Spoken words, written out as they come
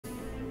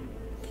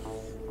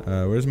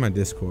Where's my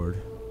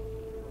Discord?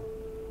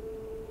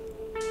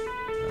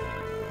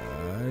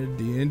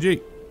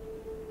 DNG.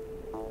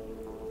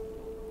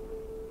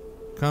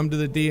 Come to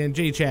the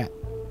DNG chat.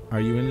 Are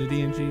you in the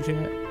DNG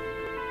chat?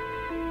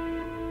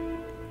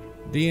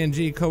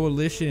 DNG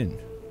Coalition.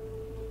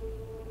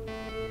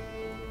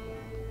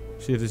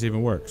 See if this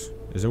even works.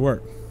 Does it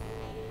work?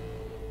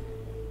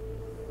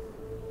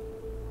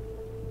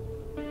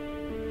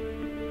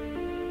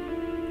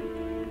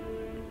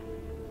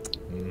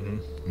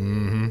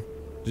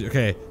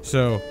 Okay,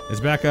 so it's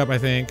back up, I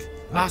think.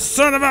 Ah,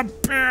 son of a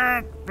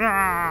bitch!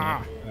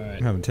 Ah! Yeah, right.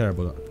 I'm having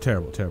terrible.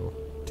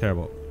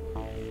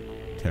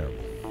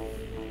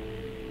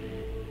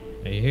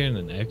 Are you hearing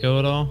an echo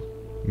at all?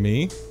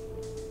 Me?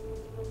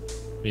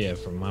 Yeah,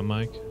 from my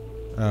mic.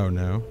 Oh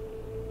no.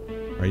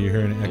 Are you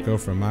hearing an echo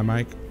from my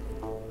mic?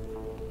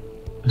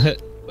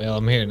 Well,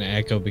 I'm hearing an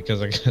echo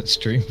because I got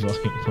stream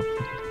volume on.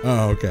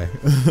 Oh, okay.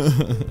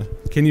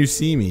 Can you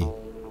see me?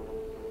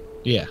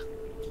 Yeah.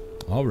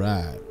 All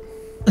right.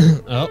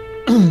 Oh,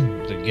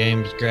 the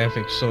game's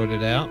graphics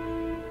sorted out.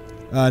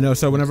 No,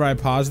 so whenever I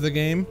pause the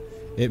game,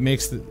 it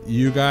makes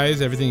you guys,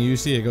 everything you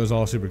see, it goes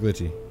all super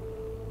glitchy.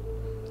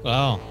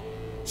 Oh.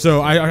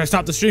 So I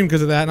stopped the stream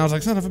because of that, and I was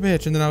like, son of a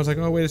bitch. And then I was like,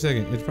 oh, wait a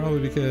second. It's probably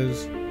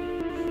because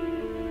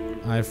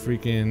I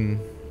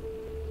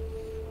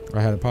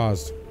had it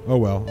paused. Oh,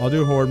 well. I'll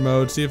do horde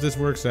mode, see if this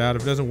works out.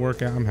 If it doesn't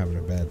work out, I'm having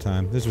a bad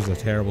time. This was a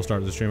terrible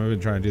start to the stream. I've been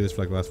trying to do this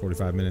for like the last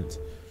 45 minutes.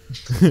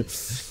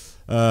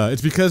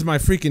 It's because my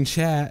freaking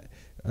chat,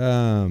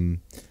 I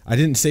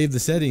didn't save the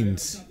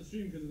settings.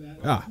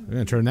 Ah, I'm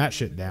going to turn that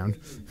shit down.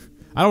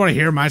 I don't want to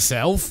hear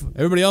myself.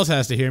 Everybody else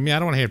has to hear me. I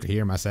don't want to have to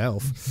hear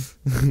myself.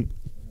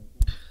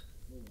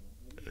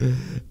 We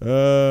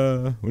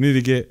need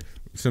to get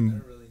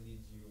some.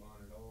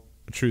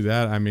 True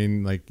that. I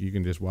mean, like, you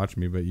can just watch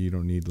me, but you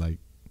don't need, like,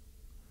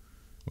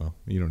 well,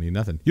 you don't need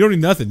nothing. You don't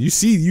need nothing. You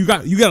see, you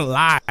got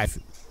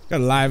a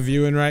live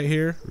viewing right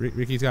here.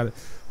 Ricky's got it.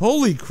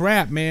 Holy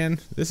crap, man.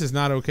 This is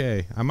not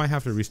okay. I might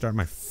have to restart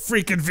my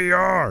freaking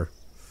VR.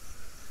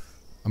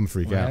 I'm gonna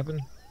freak What out.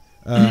 happened?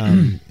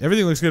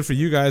 Everything looks good for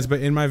you guys, but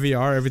in my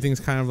VR, everything's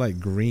kind of like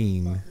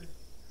green.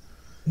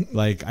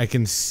 Like, I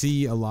can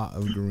see a lot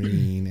of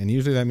green, and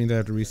usually that means I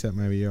have to reset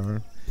my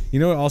VR. You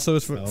know what also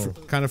is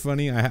kind of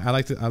funny?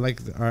 I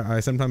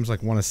sometimes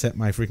like want to set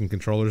my freaking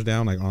controllers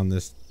down, like on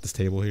this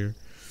table here.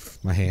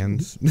 My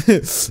hands.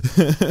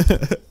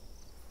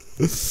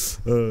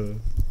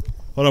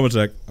 Hold on one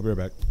sec. I'll be right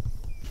back.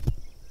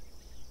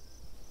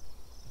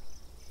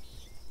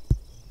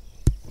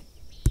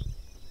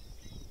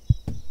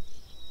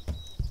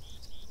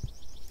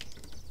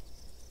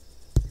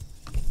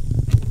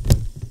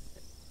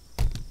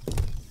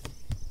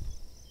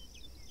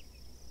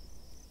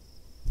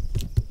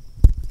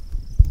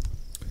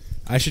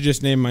 I should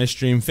just name my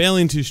stream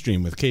 "Failing to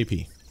Stream with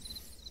KP."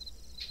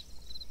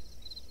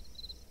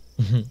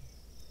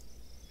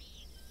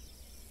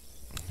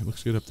 It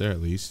looks good up there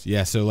at least.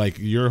 Yeah, so like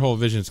your whole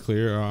vision's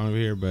clear over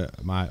here,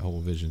 but my whole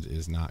vision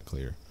is not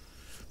clear.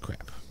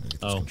 Crap.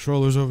 Those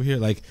controllers over here.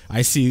 Like,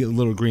 I see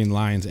little green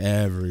lines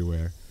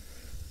everywhere.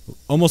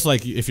 Almost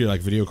like if your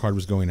like video card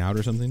was going out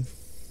or something.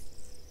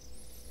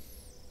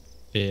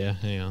 Yeah,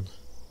 hang on.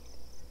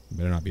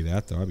 Better not be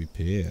that though. I'd be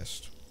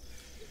pissed.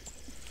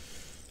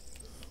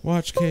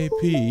 Watch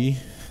KP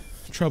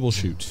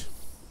troubleshoot.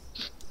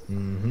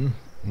 I'm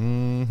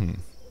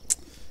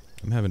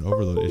having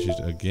overload issues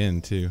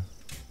again too.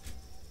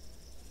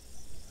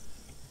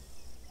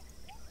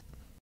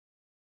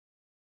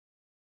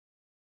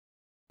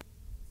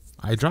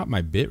 I dropped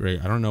my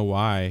bitrate. I don't know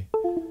why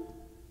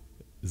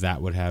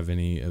that would have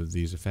any of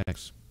these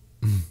effects.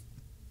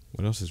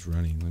 What else is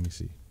running? Let me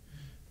see.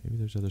 Maybe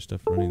there's other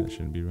stuff running that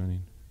shouldn't be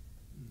running.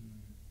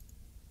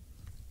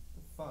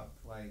 Fuck,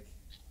 like...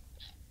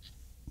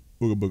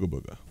 Booga booga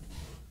booga.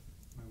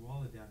 My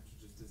wall adapter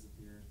just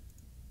disappeared.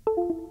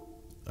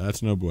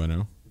 That's no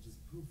bueno. It just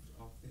poofed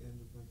off the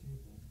end of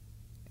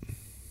my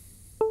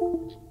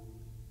cable.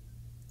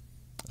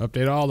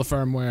 Update all the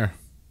firmware.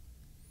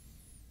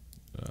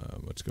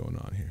 What's going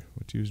on here?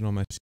 What's using all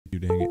my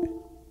CPU, dang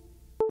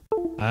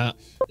it.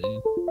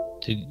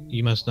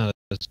 You must not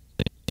have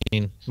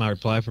seen my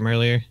reply from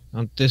earlier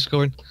on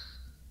Discord.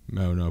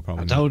 No,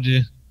 probably not. I told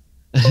you.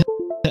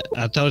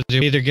 I told you,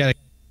 we either gotta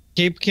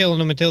keep killing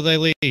them until they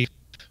leave,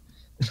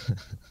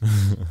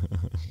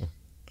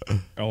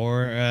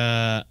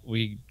 or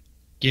we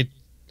get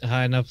a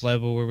high enough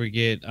level where we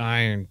get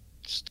iron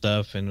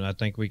stuff, and I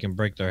think we can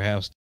break their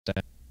house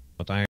down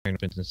with iron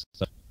and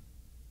stuff.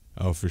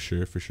 Oh, for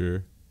sure, for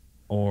sure.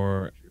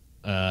 Or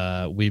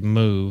we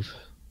move.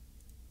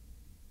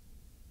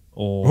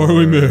 Or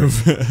we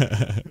move.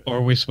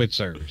 Or we switch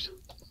servers.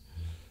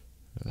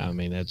 I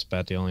mean, that's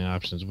about the only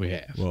options we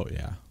have. Well,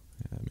 yeah.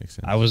 That makes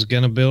sense. I was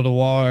going to build a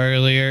wall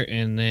earlier,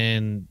 and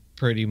then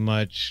pretty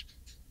much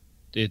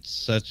it's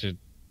such a...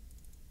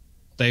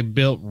 They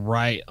built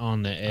right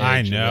on the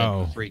edge of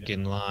that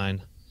freaking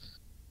line.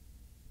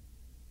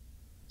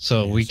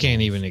 So we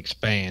can't even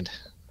expand.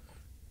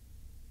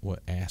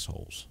 What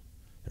assholes?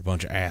 They're a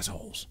bunch of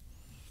assholes.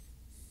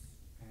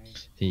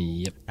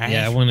 Yep. I Yeah,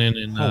 I have went in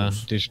and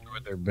homes.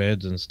 destroyed their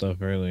beds and stuff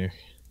earlier.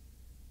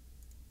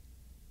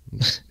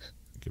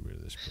 Get rid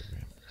of this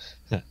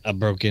program. I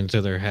broke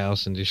into their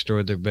house and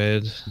destroyed their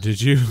beds.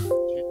 Did you?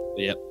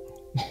 Yep.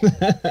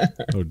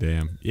 Oh,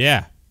 damn.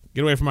 Yeah.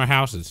 Get away from our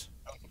houses.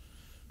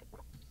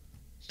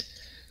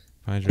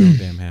 Find your own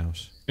damn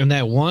house. And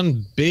that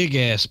one big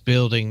ass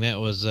building that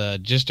was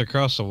just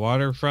across the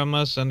water from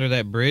us under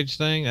that bridge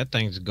thing, that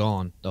thing's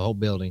gone. The whole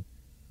building.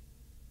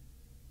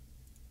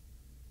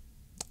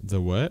 The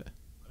what?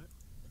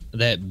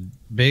 That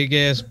big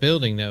ass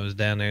building that was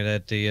down there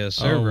that the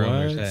server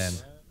owners had.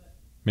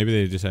 Maybe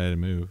they decided to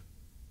move.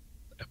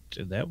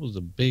 Dude, that was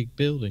a big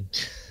building.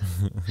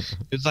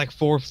 It's like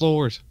 4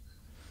 floors.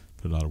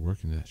 Put a lot of work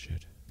into that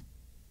shit.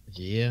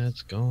 Yeah,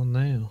 it's gone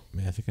now.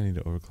 Man, I think I need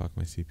to overclock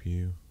my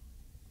CPU.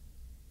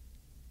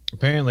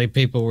 Apparently,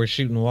 people were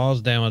shooting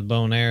walls down with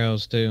bow and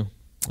arrows too.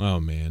 Oh,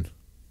 man.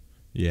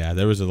 Yeah,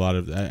 there was a lot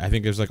of... I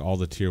think it was like all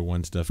the tier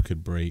 1 stuff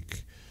could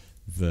break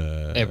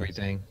the...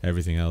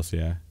 Everything else,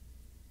 yeah.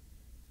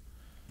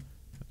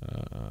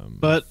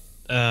 But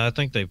I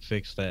think they've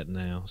fixed that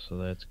now, so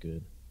that's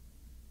good.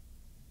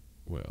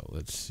 Well,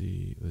 let's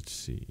see.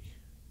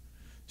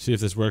 See if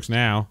this works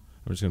now.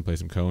 I'm just going to play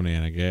some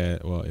Conan, I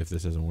guess. Well, if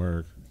this doesn't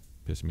work,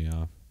 piss me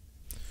off.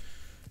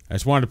 I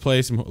just wanted to play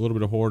a little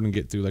bit of Horde and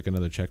get through like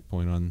another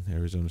checkpoint on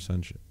Arizona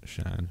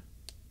Sunshine.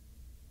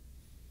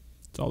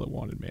 That's all I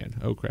wanted,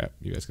 man. Oh, crap.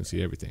 You guys can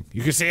see everything.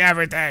 You can see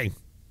everything!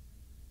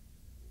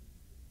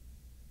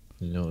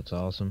 You know what's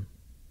awesome?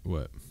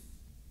 What?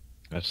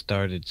 I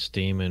started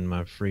steaming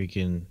my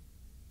freaking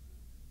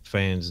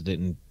fans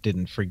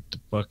didn't freak the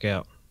fuck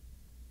out.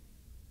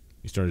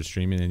 You started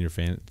streaming and your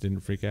fans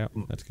didn't freak out?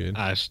 That's good.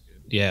 I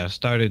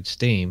started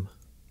Steam.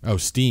 Oh,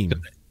 Steam.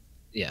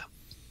 Yeah.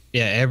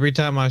 Yeah, every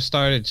time I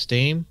started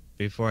Steam,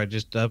 before I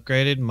just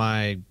upgraded,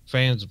 my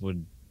fans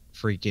would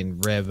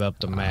freaking rev up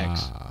to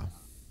max.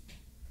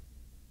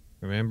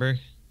 Remember?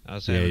 I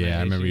was having Yeah, that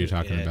I remember you issue.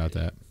 talking Yeah, about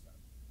that.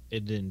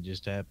 It didn't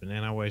just happen.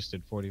 And I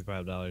wasted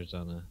 $45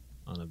 on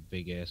a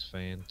big-ass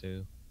fan,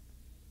 too.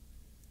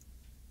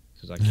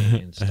 Because I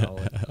can't install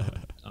it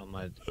on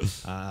my...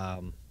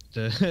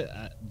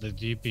 The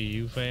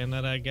GPU fan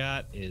that I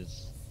got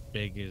is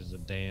big as a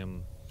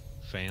damn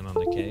fan on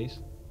the case.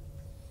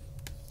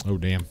 Oh,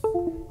 damn.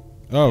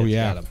 Oh, It's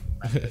yeah. got a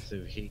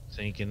massive heat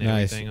sink and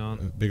Nice. everything on.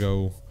 A big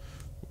old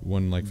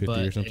 150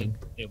 But or something.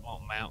 it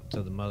won't mount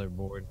to the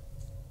motherboard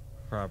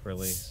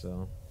properly,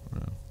 so... Oh,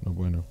 no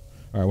bueno.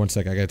 All right, 1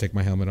 sec. I gotta take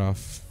my helmet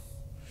off,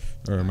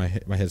 or my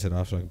headset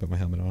off, so I can put my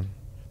helmet on.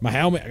 My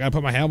helmet. I gotta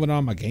put my helmet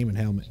on. My gaming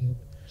helmet.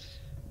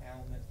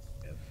 Helmet.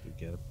 Yep, you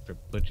gotta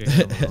put your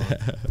helmet on.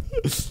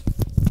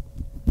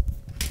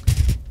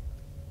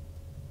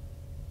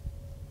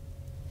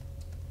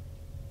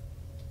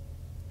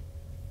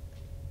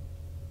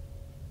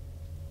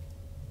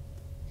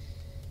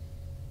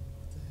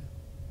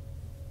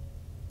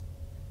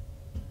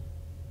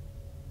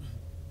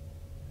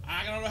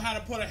 I don't know how to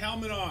put a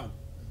helmet on.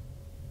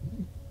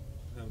 I'm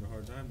having a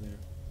hard time there.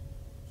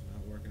 It's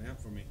not working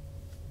out for me.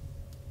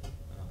 Oh,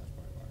 that's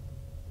probably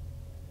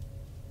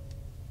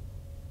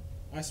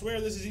why. I swear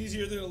this is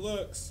easier than it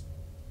looks.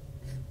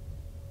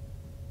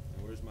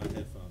 Now, where's my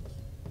headphones?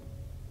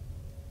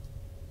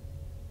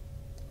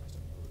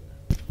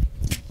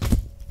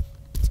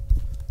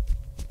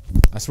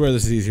 I swear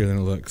this is easier than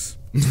it looks.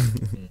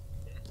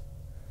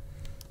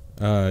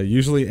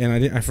 Usually,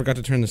 and I forgot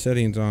to turn the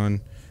settings on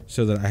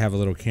so that I have a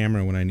little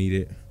camera when I need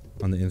it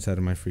on the inside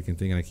of my freaking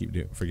thing, and I keep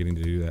forgetting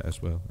to do that as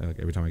well. Like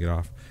every time I get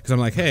off, because I'm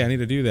like, hey, I need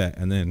to do that,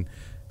 and then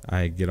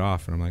I get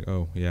off, and I'm like,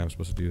 oh yeah, I'm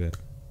supposed to do that.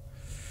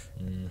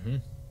 Mm-hmm.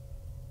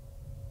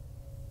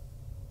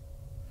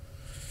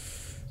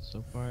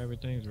 So far,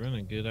 everything's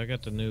running good. I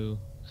got the new...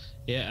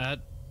 Yeah,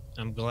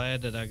 I'm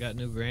glad that I got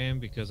new RAM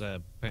because I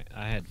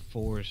had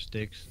 4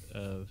 sticks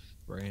of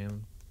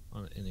RAM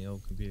in the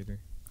old computer.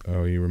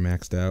 Oh, you were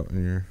maxed out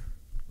in your...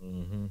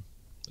 Mm-hmm.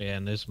 Yeah,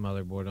 and this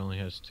motherboard only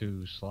has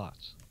 2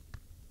 slots.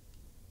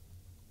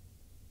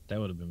 That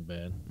would have been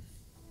bad.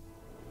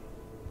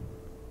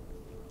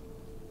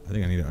 I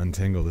think I need to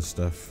untangle this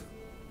stuff.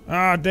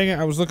 Ah, dang it,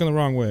 I was looking the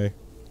wrong way.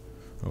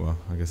 Oh well,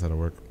 I guess that'll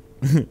work.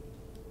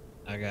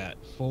 I got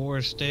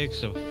 4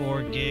 sticks of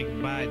 4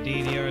 gigabyte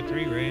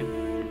DDR3 RAM.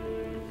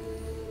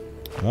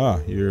 Ah,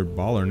 you're a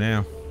baller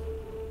now.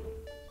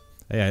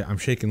 Hey, I'm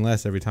shaking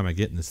less every time I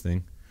get in this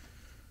thing.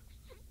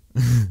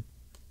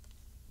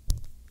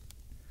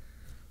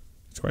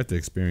 It's quite the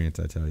experience,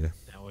 I tell you.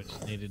 Now what you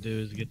need to do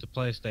is get the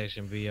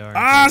PlayStation VR.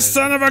 Ah,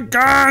 son of a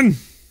gun!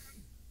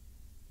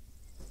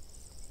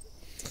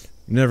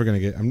 Never gonna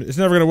get. It's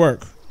never gonna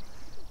work.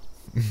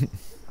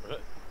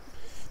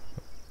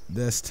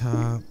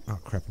 Desktop. Oh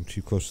crap! I'm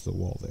too close to the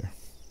wall there.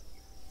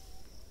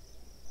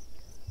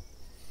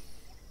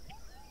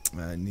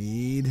 I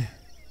need.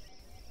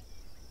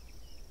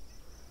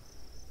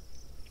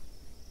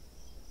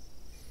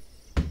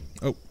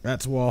 Oh,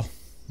 that's a wall.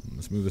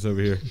 Let's move this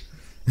over here.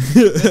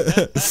 You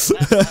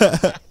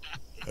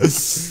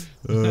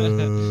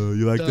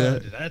like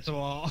that? That's a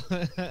wall.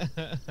 That's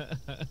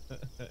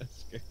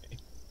great.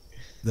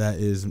 That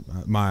is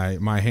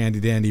my handy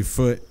dandy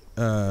foot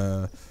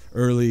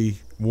early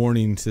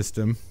warning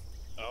system.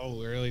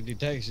 Oh, early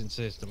detection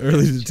system.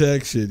 Early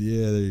detection.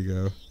 Yeah, there you go.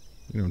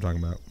 You know what I'm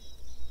talking about.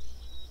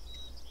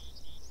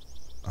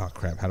 Oh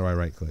crap! How do I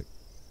right click?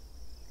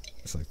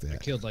 Just like I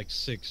that. killed like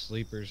 6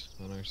 sleepers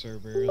on our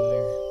server earlier.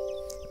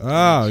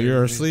 Oh,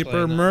 you're a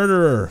sleeper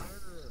murderer.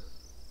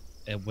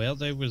 And well,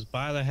 they was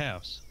by the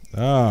house.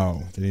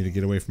 Oh, they need to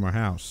get away from our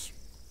house.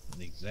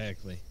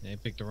 Exactly. They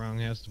picked the wrong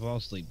house to fall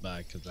asleep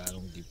by because I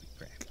don't give a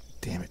crap.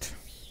 Damn it.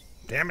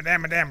 Damn it,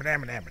 damn it, damn it,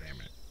 damn it, damn it, damn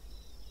it.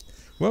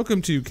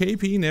 Welcome to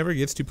KP Never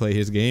Gets to Play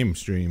His Game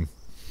stream.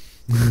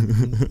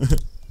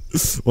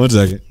 1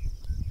 second.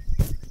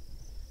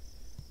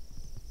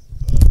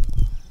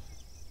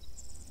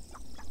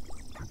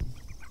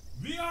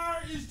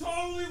 VR is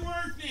totally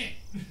worth it.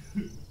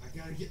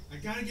 I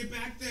gotta get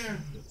back there.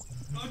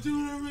 I'll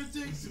do whatever it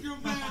takes to go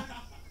back.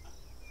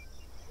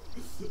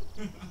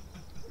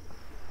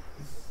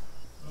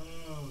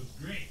 Oh, it's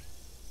great.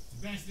 It's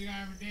the best thing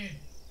I ever did.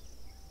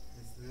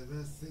 It's the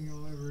best thing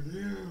I'll ever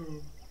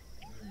do.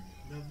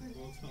 Nothing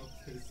will top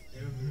this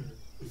ever.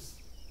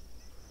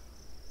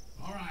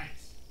 Alright,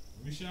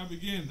 we shall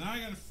begin. Now I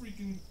gotta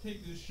freaking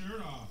take this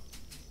shirt off.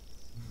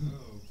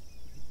 Oh.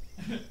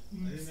 I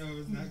didn't know it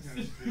was that kind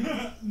of stream.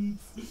 Oh,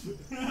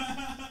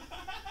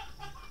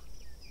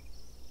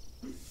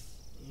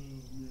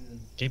 man.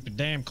 Keep your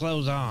damn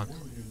clothes on.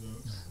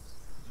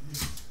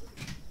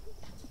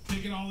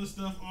 Taking all this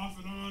stuff off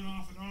and on,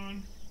 off and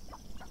on.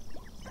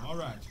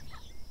 Alright.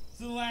 This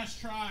is the last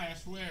try, I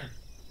swear.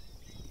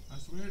 I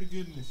swear to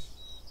goodness.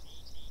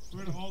 I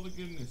swear to all the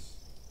goodness.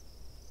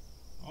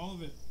 All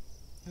of it.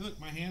 Hey look,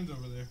 my hand's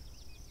over there.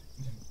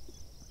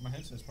 My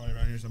headset's probably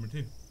around here somewhere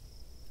too.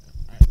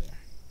 Alright, there.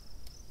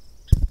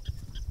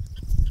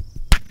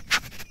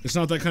 It's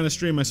not that kind of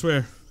stream, I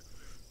swear.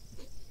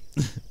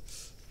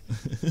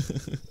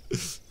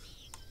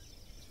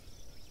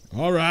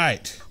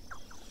 Alright.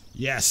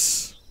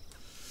 Yes.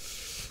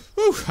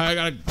 Whew, I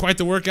got quite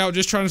the workout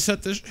just trying to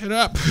set this shit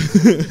up.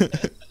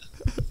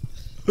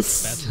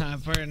 About time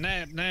for a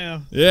nap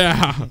now.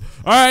 Yeah.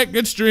 Alright,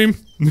 good stream.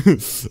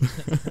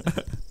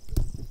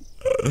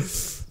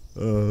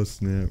 Oh,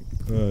 snap.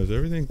 Is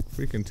everything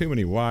freaking too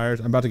many wires?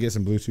 I'm about to get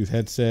some Bluetooth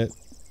headset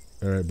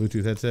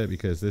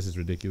because this is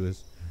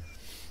ridiculous.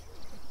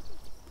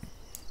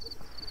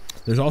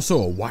 There's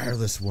also a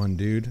wireless one,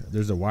 dude.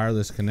 There's a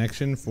wireless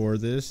connection for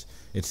this.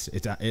 It's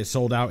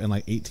sold out in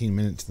like 18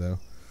 minutes though.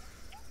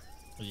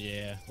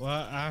 Yeah.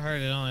 Well, I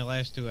heard it only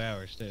lasts 2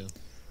 hours too.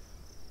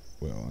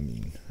 Well, I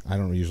mean, I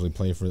don't usually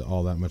play for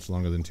all that much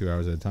longer than 2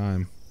 hours at a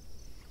time.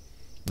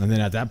 And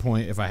then at that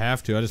point, if I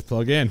have to, I just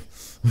plug in.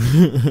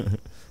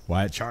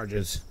 Why it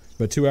charges.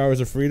 But 2 hours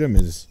of freedom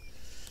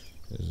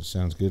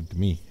sounds good to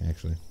me,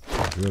 actually.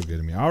 Sounds real good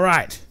to me. All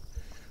right.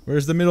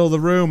 Where's the middle of the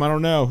room? I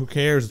don't know. Who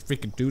cares? Let's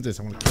freaking do this.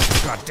 I want to get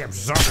this goddamn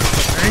zombie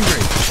so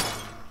angry.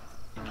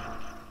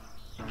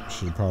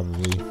 Should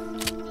probably...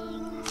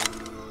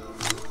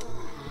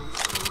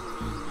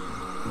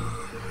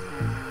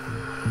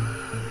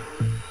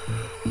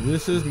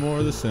 This is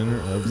more the center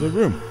of the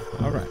room.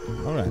 All right.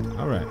 All right.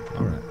 All right.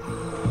 All right.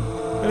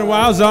 Been a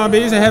while,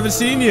 zombies. I haven't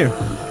seen you.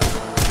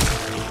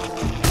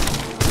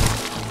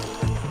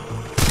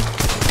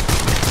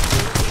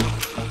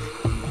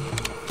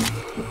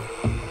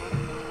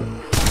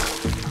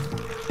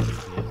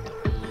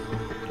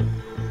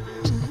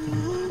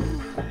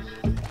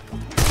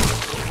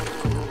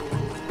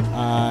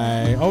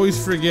 I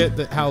always forget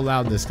how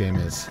loud this game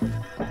is.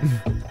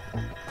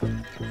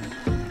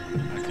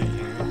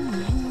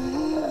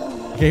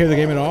 Can't hear the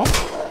game at all?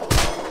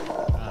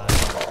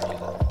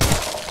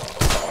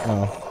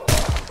 Oh.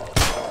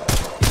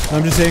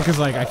 I'm just saying because,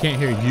 like, I can't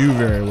hear you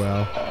very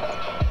well.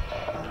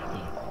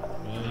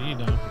 Well, you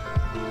don't. I'm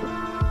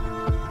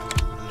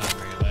not a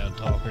very loud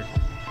talker.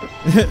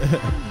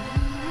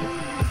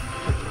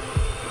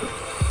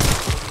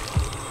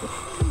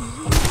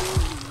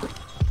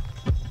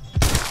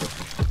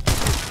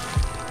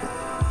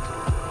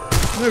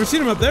 I've never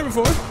seen him up there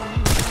before.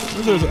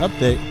 This was an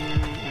update.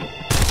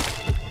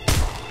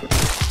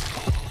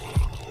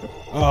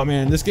 Oh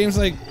man, this game's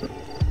like,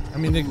 I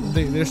mean,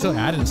 they're still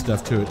adding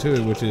stuff to it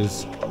too, which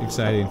is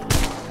exciting.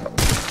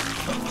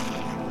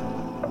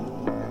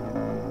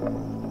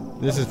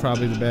 This is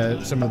probably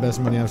some of the best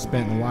money I've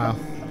spent in a while.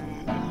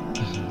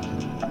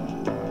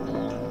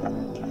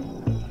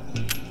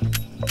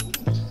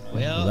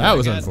 Well, That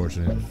was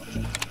unfortunate.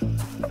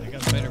 I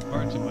got better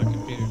parts in my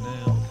computer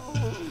now.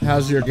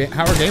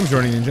 How are games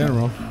running in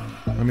general?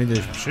 I mean,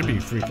 they should be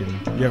freaking.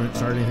 You haven't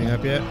started anything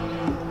up yet?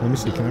 Let me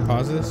see. Can I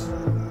pause this?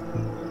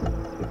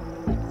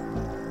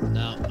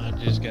 No, I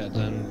just got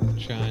done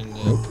trying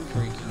to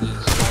freaking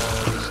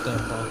install the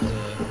stuff off the.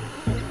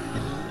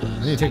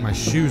 I need to take my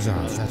shoes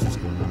off. That's what's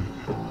going on.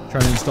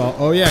 Trying to install.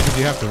 Oh yeah, because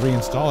you have to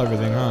reinstall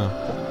everything, huh?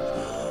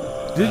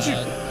 Did you?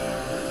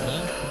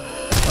 What?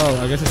 Oh,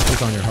 I guess it's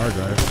just on your hard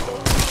drive.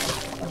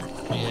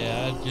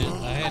 Yeah,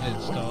 I had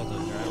installed the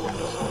driver.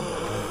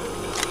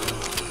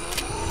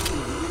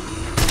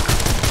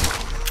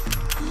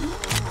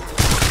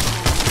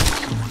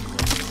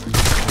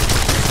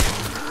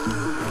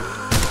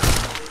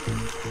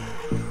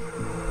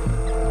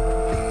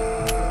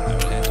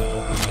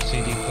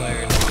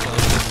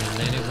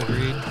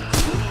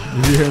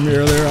 bothering me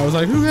earlier. I was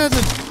like, who has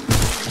a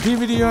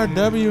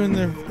DVD-RW in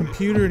their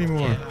computer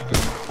anymore?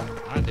 Yeah,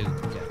 I do.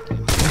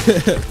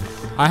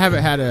 I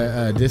haven't had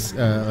a disc,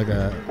 like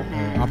a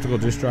optical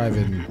disc drive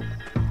in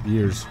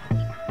years.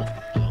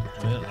 Well,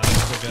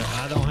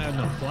 I don't have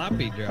no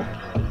floppy drive.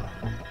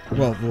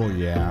 Well,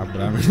 yeah,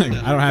 but I mean, like,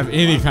 I don't have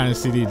any kind of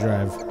CD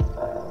drive. I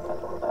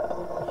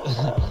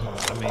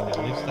mean, at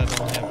least I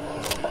don't have.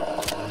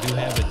 I do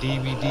have a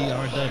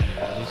DVD-RW.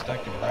 At least I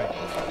can write.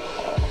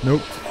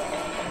 Nope.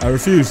 I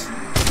refuse.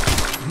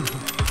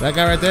 That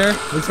guy right there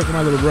looks like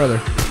my little brother.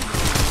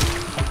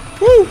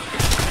 Woo!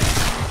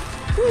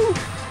 Woo!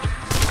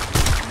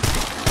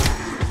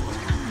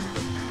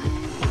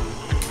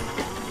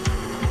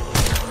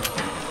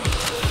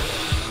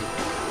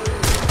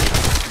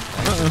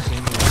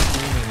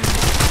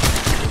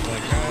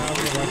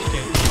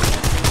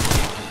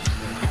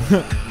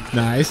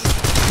 Nice.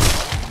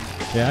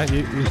 Yeah,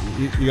 you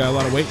got a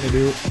lot of waiting to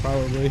do,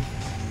 probably.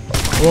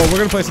 Well, we're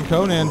gonna play some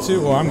Conan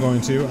too. Well, I'm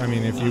going to. I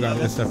mean, if you got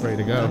this stuff ready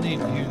to go. I need you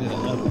to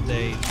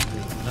update.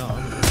 No,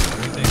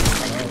 everything.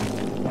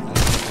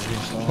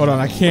 Hold on,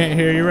 I can't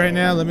hear you right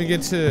now. Let me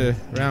get to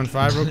round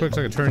 5 real quick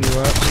so I can turn you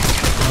up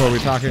before we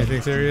talk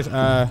anything serious.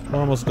 We're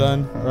almost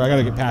done. Or I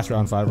gotta get past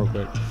round 5 real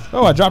quick.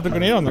 Oh, I dropped a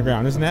grenade on the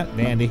ground. Isn't that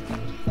dandy?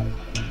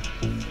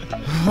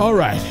 All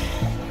right.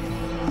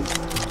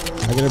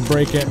 I get a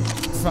break at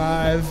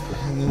 5,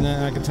 and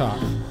then I can talk.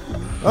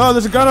 Oh,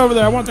 there's a gun over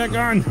there. I want that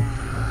gun.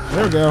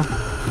 There we go. Look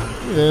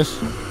at this.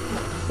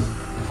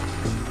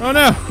 Oh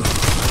no!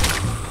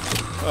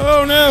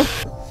 Oh no!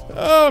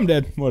 Oh, I'm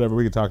dead. Whatever.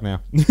 We can talk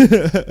now.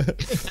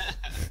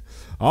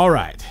 All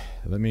right.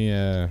 Let me.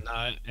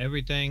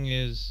 Everything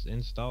is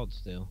installed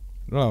still.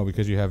 Oh,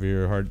 because you have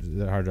your hard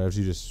drives,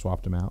 you just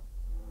swapped them out.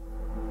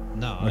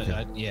 No, Okay.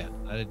 I You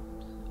didn't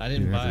didn't buy have to a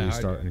hard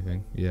restart drive.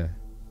 anything. Yeah.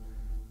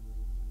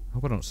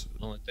 Hope I don't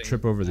Only thing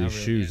trip over I these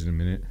really shoes in a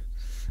minute.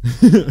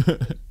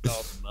 installed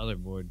some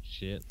motherboard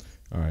shit.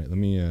 All right, let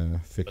me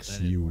fix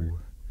that didn't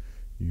work.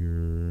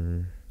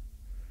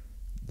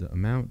 The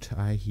amount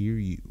I hear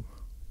you.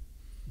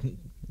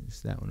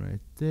 It's that one right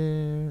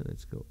there.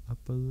 Let's go up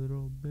a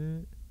little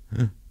bit.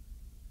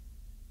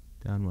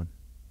 Down one.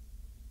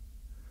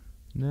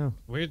 No.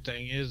 Weird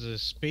thing is the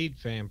speed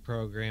fan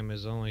program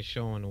is only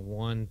showing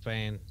one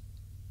fan.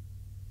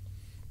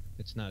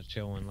 It's not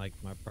showing like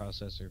my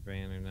processor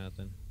fan or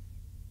nothing.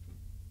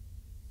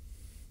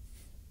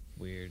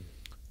 Weird.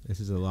 This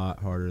is a lot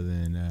harder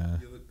than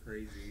You look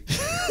crazy.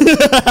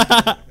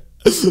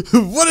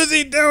 What is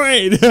he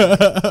doing?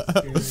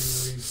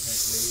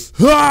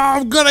 Oh,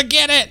 I'm gonna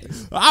get it!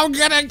 I'm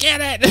gonna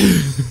get it!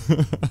 He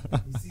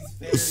sees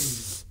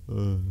fairies.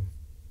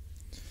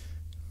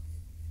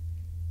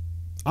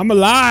 I'm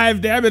alive,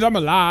 damn it, I'm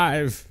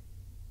alive.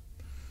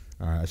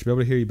 Alright, I should be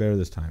able to hear you better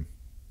this time.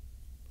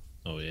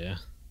 Oh yeah.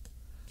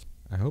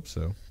 I hope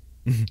so.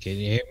 Can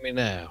you hear me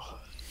now?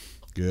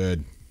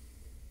 Good.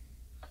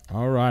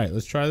 Alright,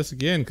 let's try this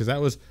again, because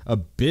that was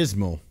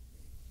abysmal.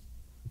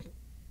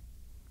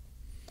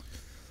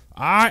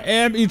 I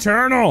am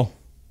eternal!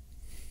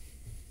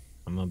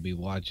 I'm gonna be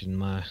watching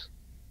my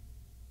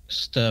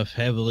stuff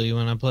heavily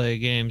when I play a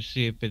game,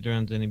 see if it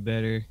runs any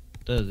better,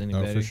 does any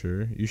Oh, better. for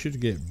sure. You should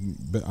get,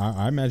 but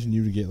I imagine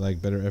you would get like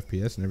better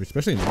FPS and everything,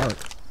 especially in Arc.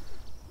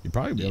 You'd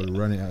probably be able to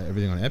run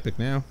everything on Epic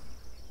now.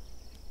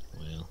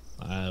 Well,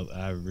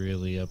 I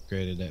really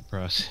upgraded that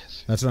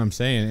processor. That's what I'm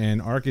saying, and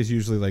Arc is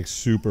usually like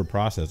super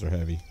processor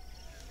heavy.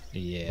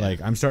 Yeah. Like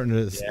I'm starting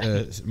to,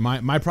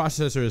 my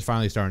processor is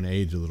finally starting to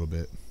age a little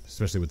bit,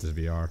 especially with this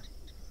VR.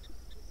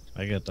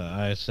 I got the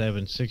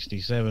i7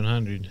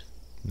 6700.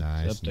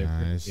 Nice, up there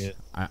pretty nice. good.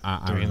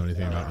 I don't know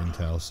anything about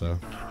Intel, so.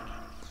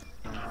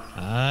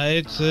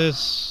 It's a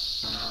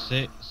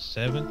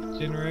 7th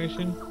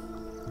generation.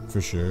 For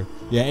sure.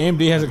 Yeah,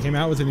 AMD hasn't came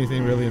out with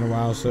anything really in a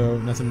while, so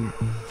nothing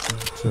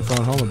to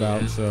phone home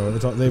about. So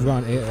it's all, they've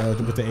gone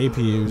with the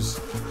APUs,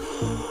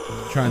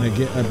 trying to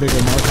get a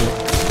bigger market.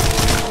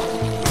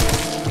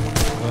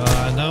 Well,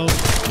 I know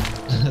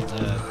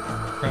the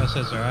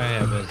processor I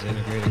have has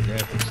integrated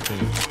graphics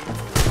too.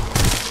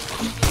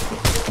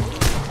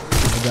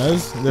 It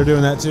does? They're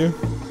doing that too?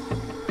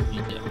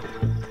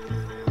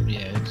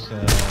 Yeah, it's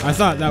I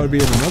thought that would be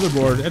in the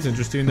motherboard. That's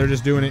interesting. They're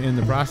just doing it in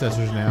the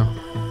processors now.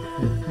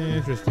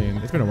 Interesting.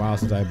 It's been a while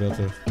since I built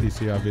a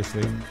PC,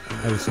 obviously.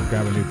 I just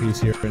grab a new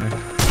PC right now.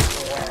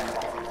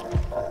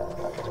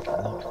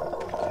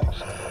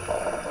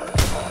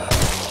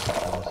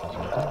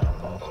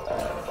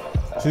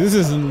 See, this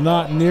is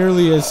not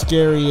nearly as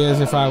scary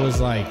as if I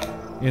was, like,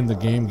 in the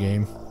game.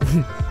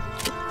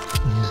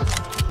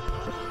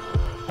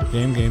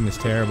 Game is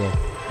terrible.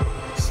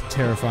 It's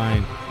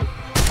terrifying.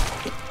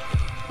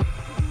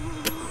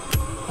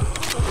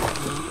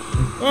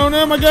 Oh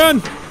no, my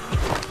gun!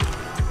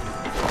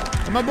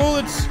 My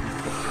bullets!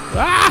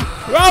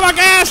 Ah! Oh my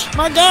gosh!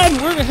 My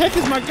gun! Where the heck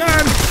is my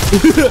gun?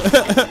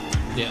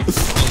 yeah. It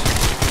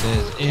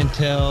says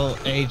Intel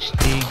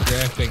HD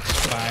graphics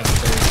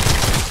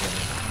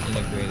 530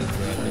 integrated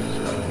graphics.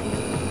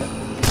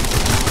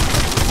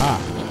 Ah.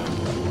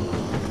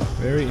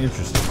 Very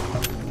interesting.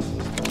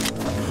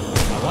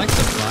 like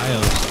the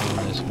BIOS on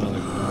this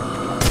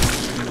motherfucker.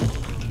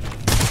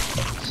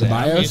 See, I'm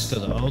BIOS? used to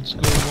the old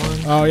school one.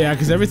 Oh yeah,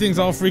 because everything's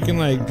all freaking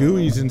like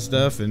GUIs and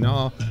stuff, and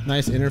all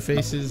nice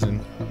interfaces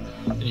and.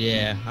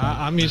 Yeah,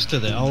 I'm used to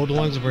the old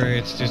ones where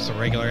it's just a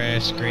regular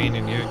ass screen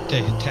and you're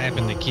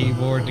tapping the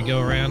keyboard to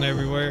go around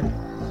everywhere.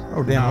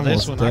 Oh damn! I'm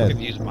This almost one I dead.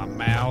 could use my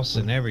mouse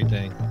and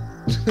everything.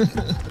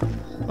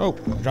 Oh,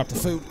 dropped the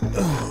food.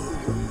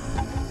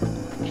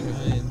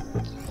 Trying.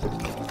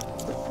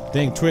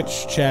 Dang,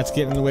 Twitch chat's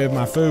getting in the way of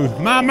my food.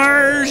 My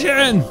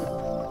immersion!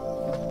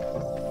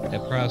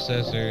 That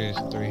processor is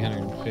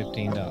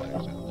 $315, I believe.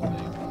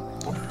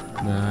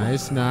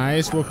 Nice,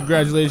 nice. Well,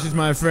 congratulations,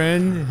 my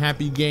friend.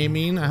 Happy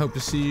gaming. I hope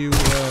to see you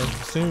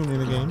soon in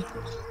the game.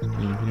 I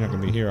mean, you're not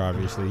gonna be here,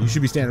 obviously. You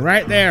should be standing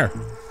right there.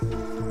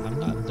 I'm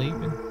not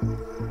leaving.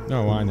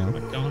 No, I know.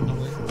 I'm going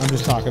nowhere. I'm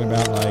just talking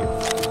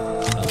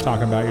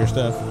about your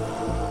stuff.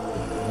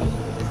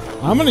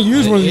 I'm gonna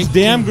use one of these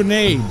damn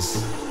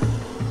grenades.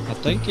 I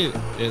think it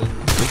can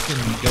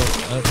go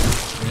up.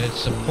 It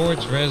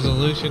supports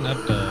resolution up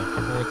to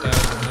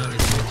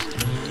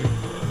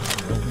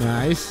 4,096.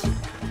 Nice.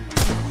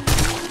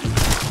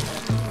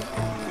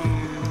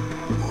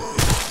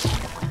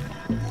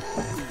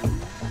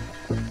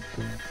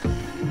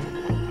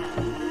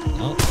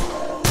 Oh,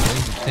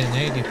 there's a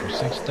 1080 for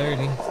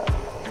 630.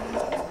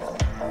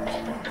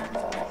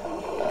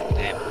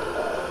 Damn.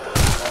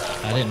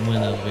 I didn't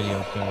win those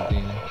video cards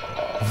either.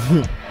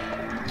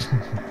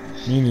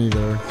 Me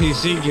neither.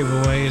 PC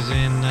giveaway is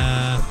in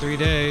 3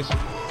 days.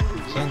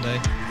 Sunday.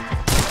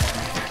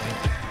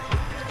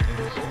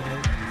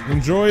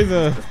 Enjoy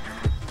the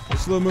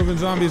slow-moving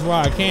zombies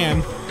while I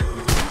can.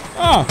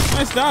 Oh,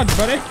 nice dodge,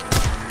 buddy.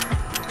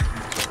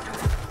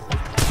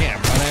 Yeah,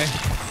 buddy.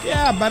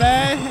 Yeah,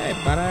 buddy. Hey,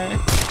 buddy.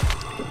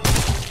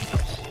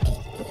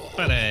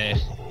 Buddy.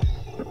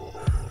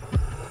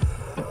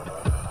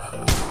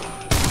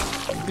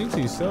 Thinks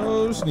he's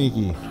so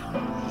sneaky.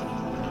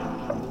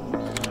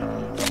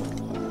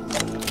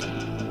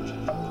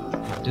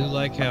 I do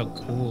like how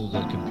cool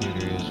the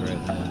computer is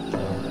right now.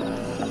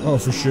 Oh,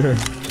 for sure.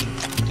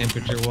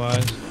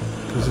 Temperature-wise.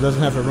 Because it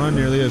doesn't have to run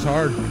nearly as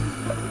hard.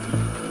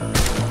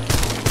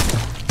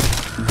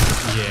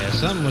 Yeah,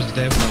 something was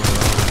definitely wrong.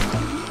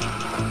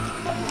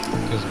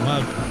 Because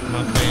my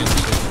fans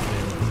shouldn't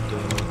have been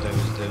doing what they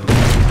was doing.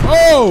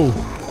 Oh!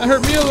 That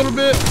hurt me a little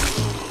bit.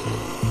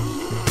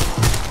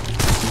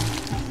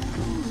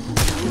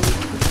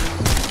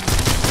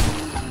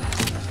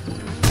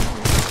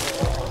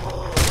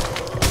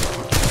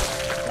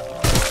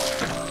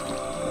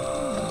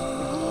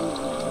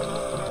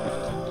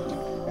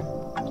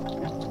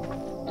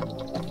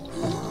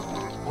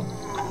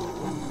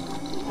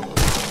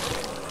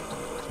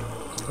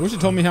 I wish it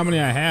told me how many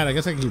I had. I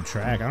guess I can keep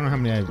track. I don't know how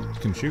many I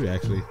can shoot,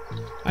 actually.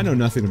 I know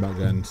nothing about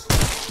guns.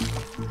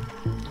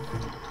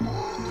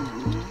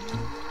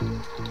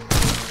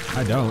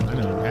 I don't. I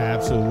know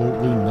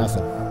absolutely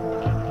nothing.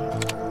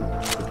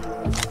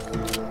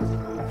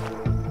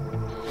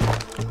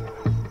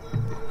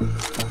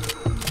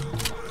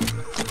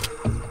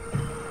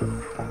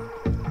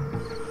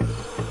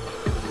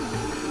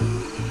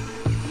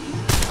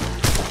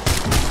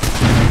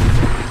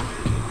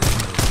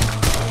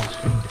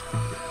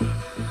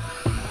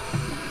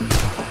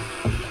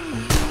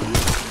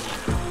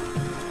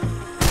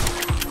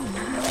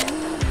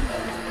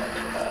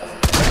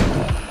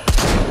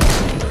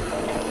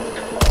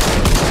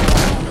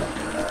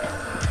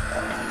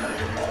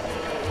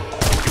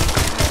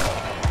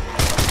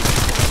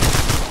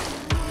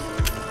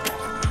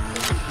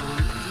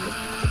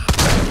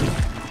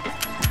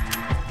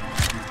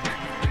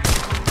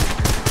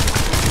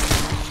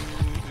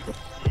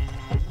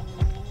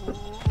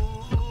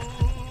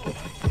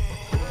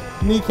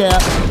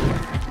 Kneecap.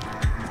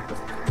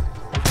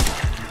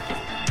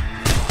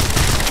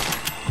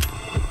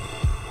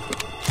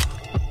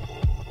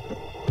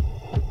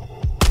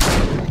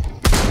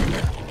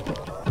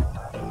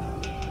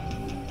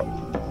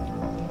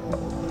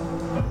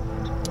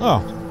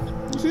 Oh,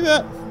 you see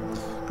that?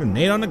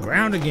 Grenade on the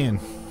ground again.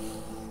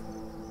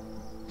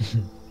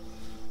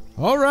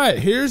 All right,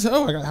 here's,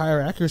 oh, I got higher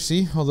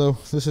accuracy, although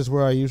this is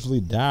where I usually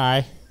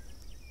die.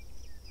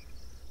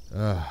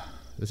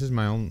 This is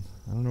my own,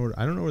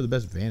 I don't know where the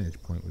best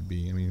vantage point would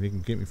be. I mean, they can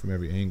get me from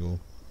every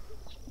angle.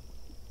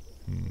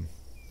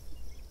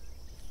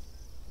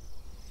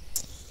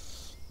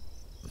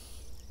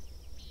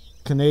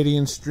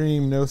 Canadian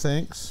stream, no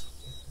thanks.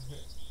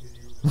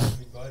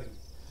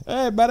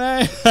 Hey,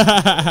 buddy.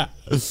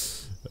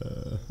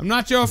 I'm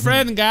not your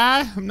friend,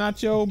 guy. I'm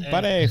not your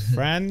buddy,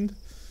 friend.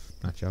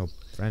 Not your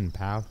friend,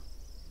 pal.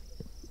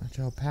 Not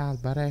your pal,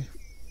 buddy.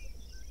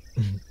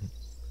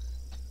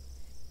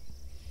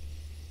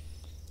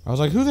 I was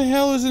like, who the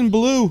hell is in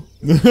blue?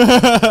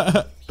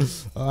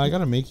 I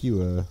gotta make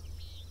you a...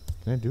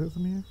 Can I do it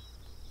from here?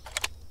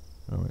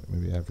 Oh, wait,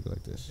 maybe I have to go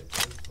like this.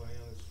 It's funny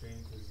on the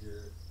stream because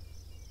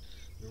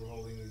you're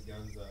holding these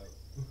guns up.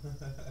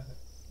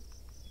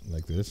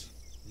 Like this?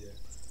 Yeah.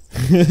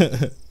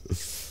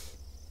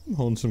 I'm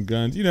holding some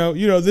guns. You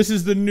know, this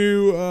is the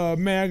new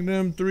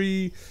Magnum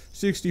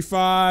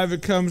 365.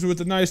 It comes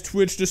with a nice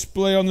Twitch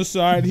display on the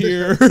side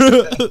here.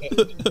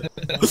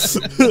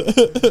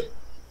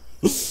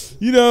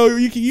 You know,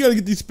 you gotta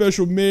get these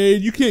special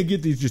made. You can't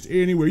get these just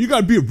anywhere. You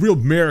gotta be a real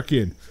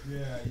American.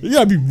 Yeah, You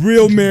gotta be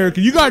real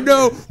American. You gotta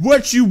know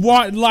what you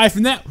want in life,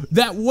 and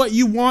that what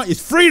you want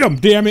is freedom.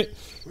 Damn it.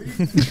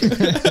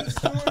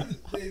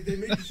 they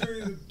make you show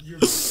your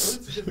birth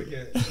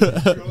certificate.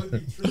 You're only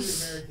be truly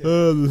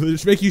American. They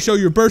just make you show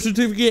your birth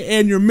certificate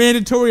and your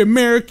mandatory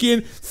American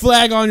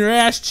flag on your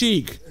ass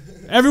cheek.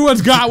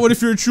 Everyone's got one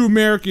if you're a true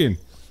American.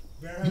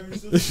 Better have your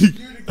social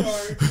security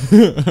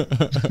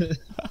card.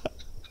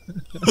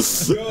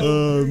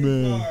 Oh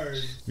man,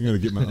 I'm gonna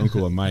get my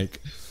uncle a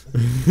mic.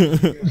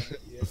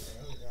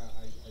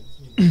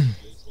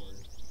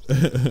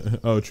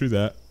 Oh, true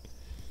that.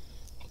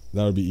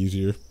 That would be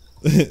easier.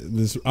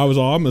 I'm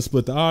gonna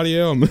split the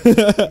audio. He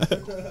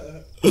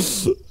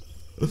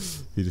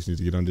just needs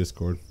to get on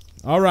Discord.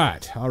 All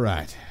right.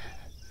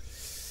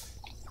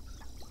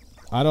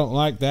 I don't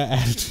like that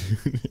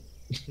attitude.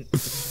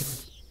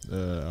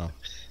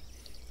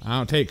 I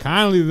don't take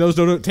kindly. Those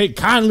don't take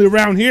kindly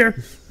around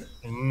here.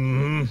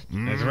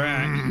 That's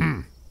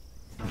right.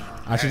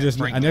 I should just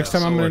next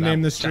time I'm gonna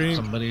name the stream.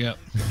 Somebody up.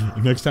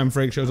 Next time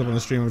Frank shows up on the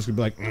stream, I'm just gonna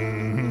be like,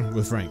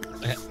 with Frank.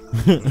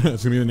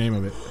 That's gonna be the name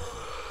of it.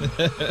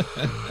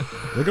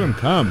 Look at them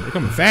come. They're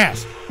coming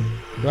fast.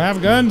 Do I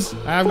have guns?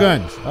 I have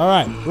guns. All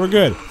right, we're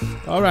good.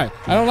 All right.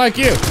 I don't like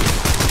you.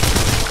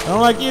 I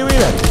don't like you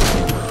either.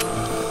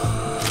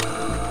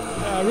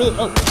 Really?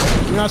 Oh,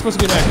 you're not supposed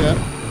to get back up.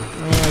 I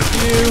don't like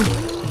you.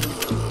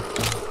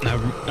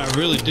 I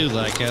really do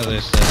like how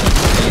this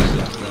case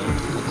looks though.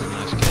 It's a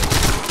nice case.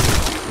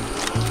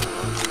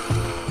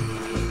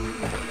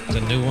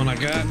 The new one I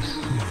got.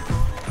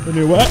 The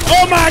new what?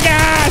 Oh my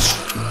gosh!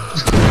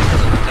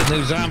 The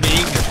new zombie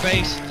eating your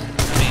face.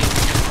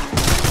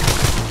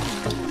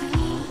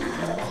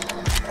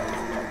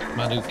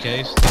 My new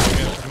case.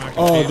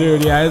 Oh,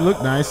 dude, yeah, it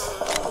looked nice.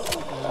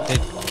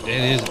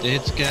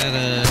 It's got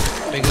a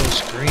big old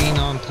screen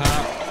on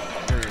top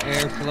for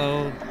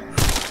airflow.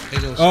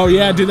 Oh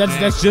yeah, dude,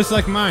 that's just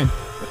like mine.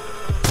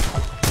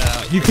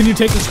 Can you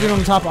take the screen on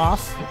the top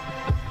off?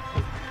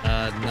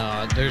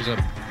 No, there's a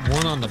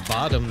one on the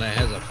bottom that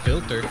has a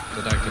filter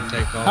that I can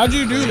take off. How'd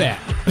you do that?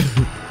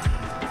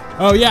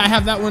 Oh yeah, I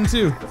have that one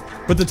too.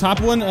 But the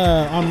top one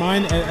on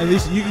mine, at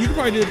least you can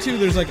probably do it too.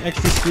 There's like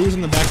extra screws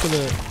on the back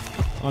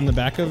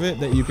of it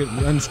that you can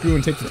unscrew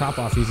and take the top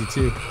off easy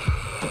too.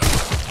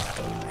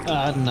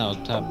 No,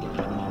 top doesn't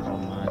off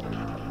on mine.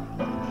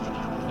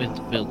 It's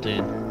built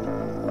in,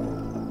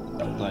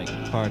 like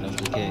part of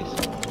the case.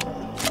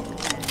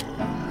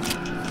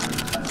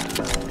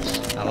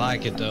 I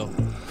like it though.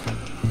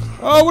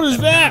 Oh, what is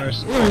that?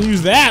 We're gonna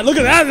use that. Look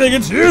at that thing,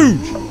 it's huge.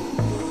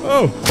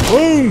 Oh,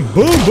 boom,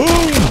 boom,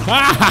 boom.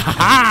 Ha ha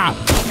ha.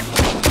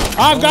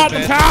 I've got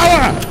the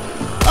power.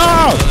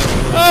 Oh,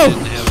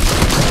 oh.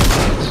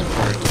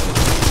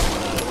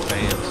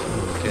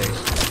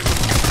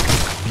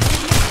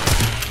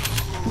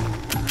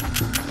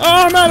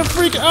 Oh, I'm out of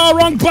freaking. Oh,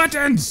 wrong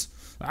buttons.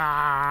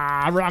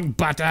 Wrong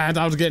buttons.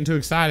 I was getting too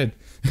excited.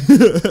 You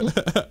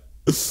have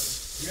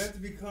to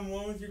become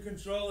one with your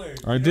controller.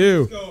 I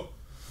do. Just go,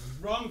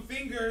 wrong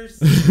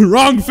fingers.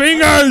 Wrong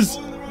fingers.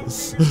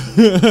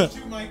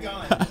 Shoot my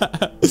gun.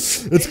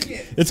 It's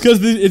because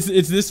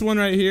it's this one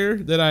right here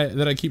that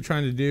I keep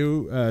trying to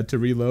do to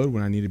reload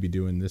when I need to be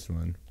doing this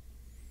one.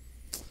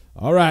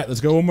 All right, let's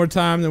go one more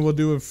time, then we'll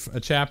do a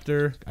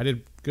chapter. I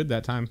did good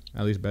that time,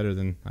 at least better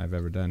than I've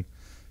ever done.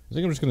 I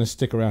think I'm just gonna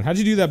stick around. How'd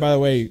you do that, by the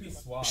way,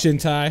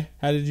 Shintai?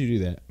 How did you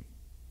do that?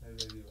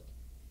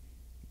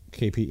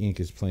 KP Inc.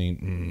 is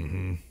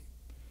playing.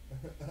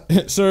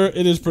 Sir,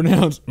 it is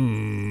pronounced. I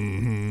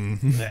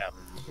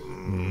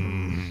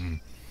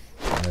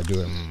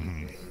do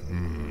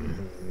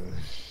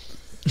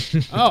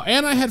it. Oh,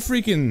 and I had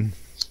freaking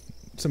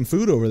some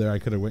food over there I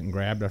could have went and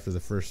grabbed after the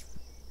first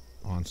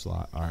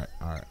onslaught. All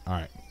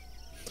right.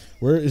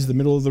 Where is the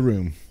middle of the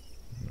room?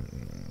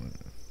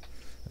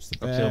 That's the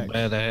back. I feel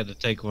bad I had to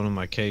take one of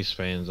my case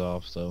fans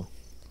off, though.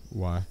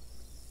 Why?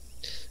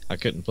 I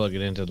couldn't plug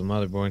it into the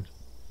motherboard.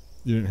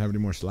 You didn't have any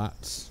more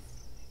slots?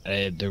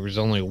 There was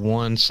only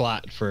one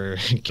slot for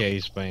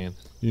case fan.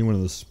 You need one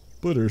of those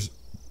splitters.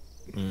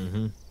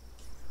 Mm-hmm.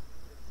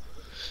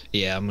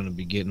 Yeah, I'm gonna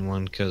be getting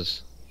one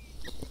because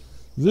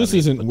this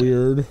isn't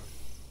weird.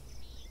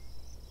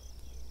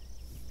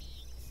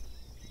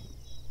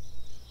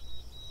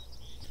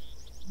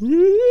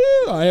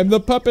 I am the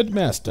puppet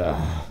master.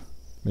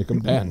 Make them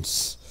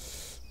dance.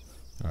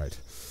 All right.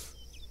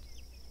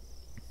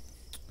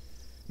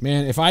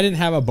 Man, if I didn't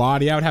have a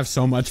body, I would have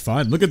so much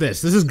fun. Look at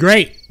this. This is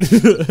great.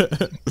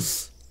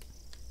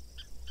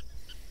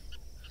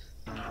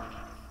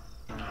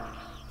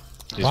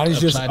 A body's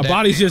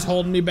just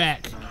holding me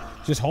back.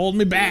 Just holding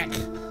me back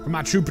from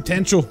my true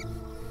potential.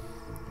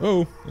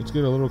 Oh, let's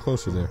get a little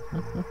closer there.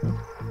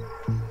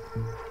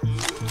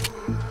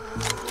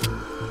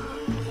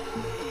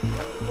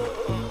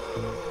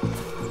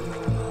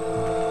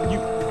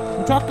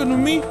 talking to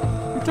me?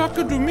 You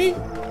talking to me?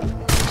 Right.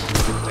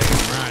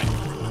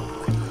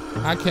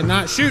 I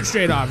cannot shoot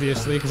straight,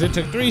 obviously, because it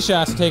took 3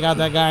 shots to take out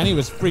that guy, and he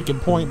was freaking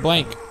point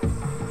blank.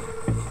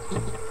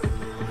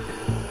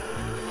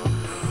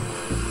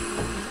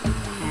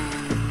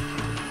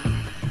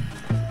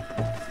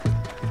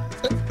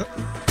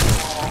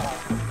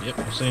 Yep,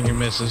 seeing your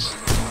misses.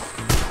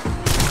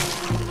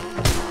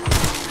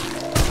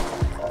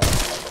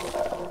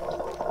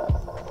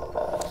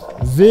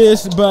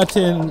 This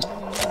button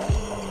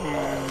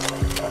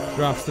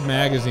drops the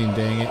magazine,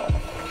 dang it.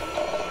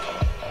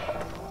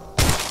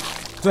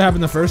 That's what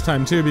happened the first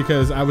time too,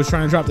 because I was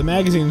trying to drop the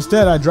magazine.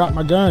 Instead, I dropped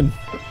my gun.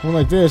 Went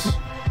like this.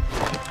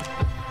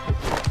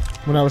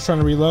 When I was trying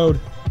to reload.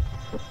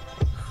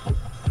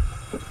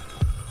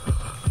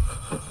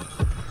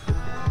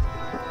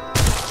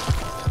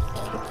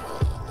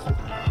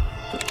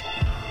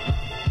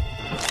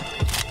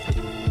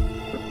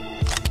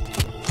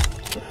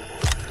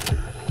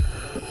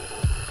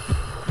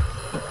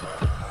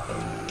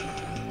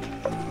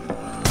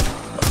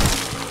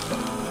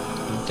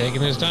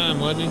 Taking his time,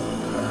 wasn't he?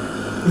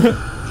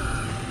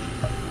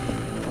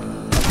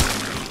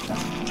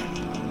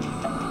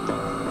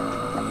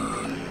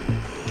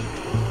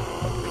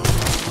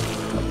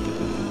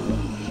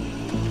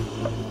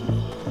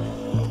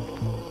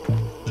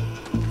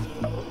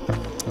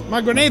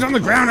 My grenade's on the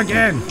ground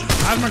again!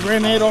 How's my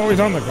grenade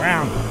always on the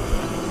ground?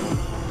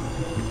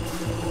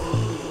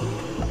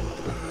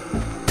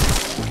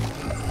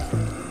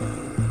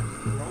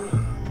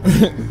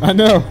 I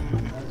know.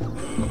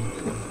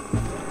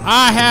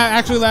 I have,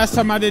 actually last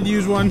time I did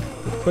use one,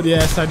 but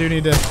yes, I do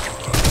need to,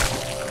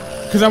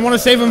 because I want to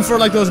save them for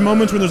like those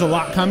moments when there's a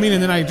lot coming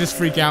and then I just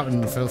freak out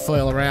and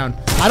flail around.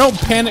 I don't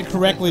panic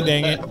correctly,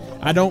 dang it.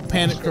 I don't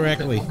panic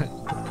correctly.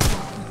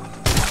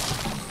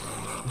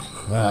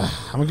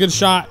 I'm a good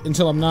shot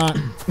until I'm not.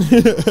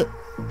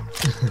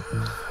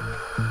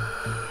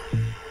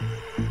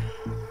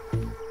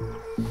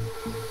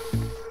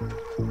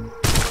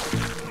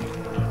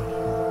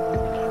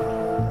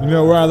 You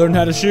know where I learned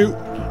how to shoot?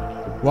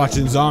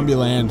 Watching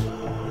Zombieland.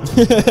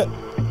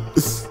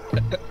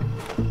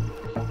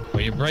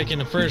 When you're breaking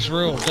the first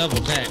rule, double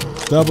tap.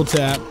 Double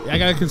tap. I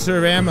gotta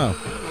conserve ammo.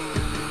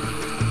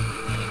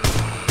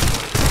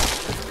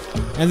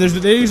 And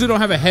they usually don't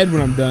have a head when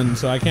I'm done,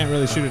 so I can't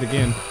really shoot it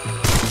again.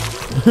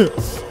 Never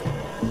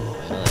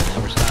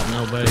stop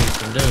nobody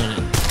from doing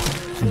it.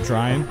 From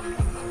trying.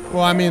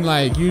 Well, I mean,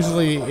 like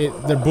usually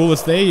the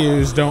bullets they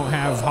use don't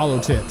have hollow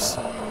tips.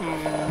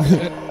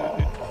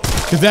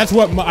 Because that's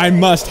what I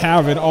must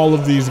have in all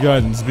of these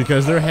guns,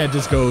 because their head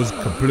just goes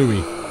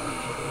kablooey.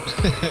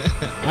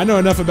 I know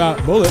enough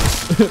about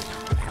bullets.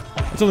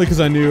 It's only because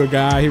I knew a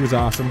guy, he was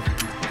awesome.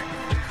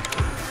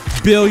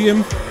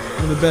 Billiam,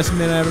 one of the best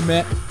men I ever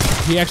met.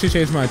 He actually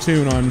changed my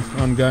tune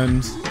on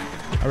guns.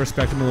 I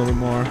respect him a little bit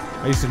more.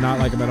 I used to not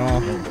like him at all.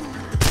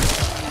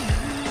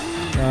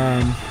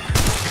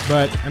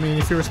 But, I mean,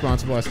 if you're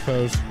responsible, I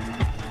suppose.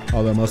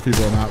 Although most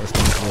people are not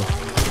responsible.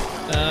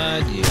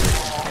 Yeah.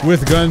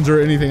 With guns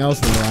or anything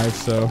else in their life,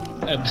 so.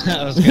 I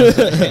was gonna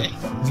say.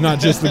 It's not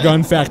just the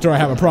gun factor I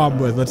have a problem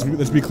with.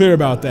 Let's be clear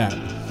about that.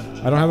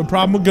 I don't have a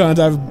problem with guns.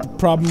 I have a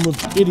problem with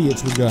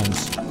idiots with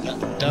guns.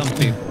 Dumb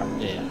people.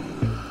 Yeah.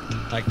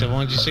 Like the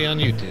ones you see on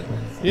YouTube.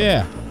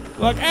 Yeah.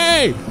 Like,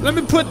 hey, let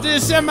me put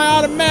this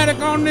semi-automatic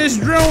on this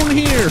drone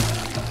here.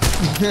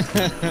 I'm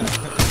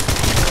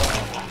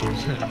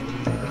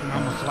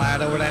gonna fly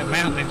it over that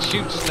mountain and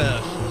shoot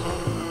stuff.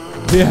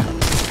 Yeah.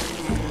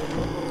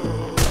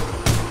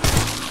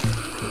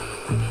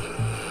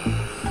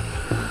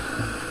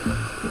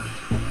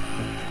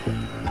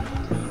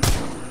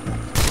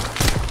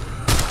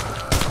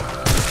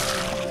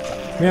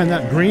 Man,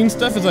 that green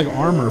stuff is like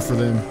armor for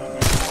them.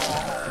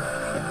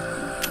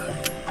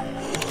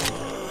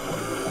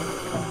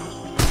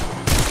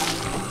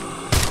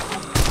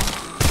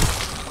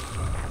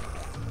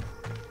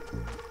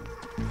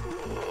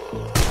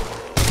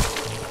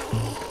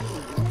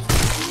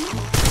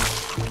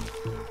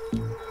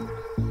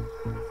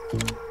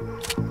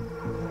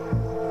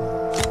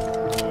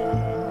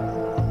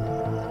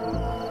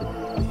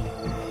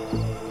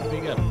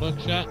 You got a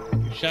buckshot?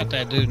 You shot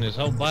that dude and his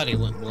whole body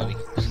went bloody.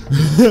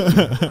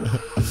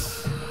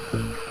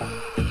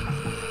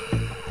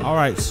 All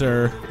right,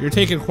 sir. You're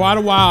taking quite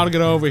a while to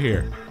get over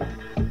here.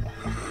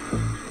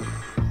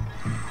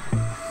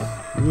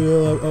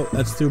 Oh,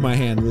 that's through my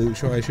hand, Luke.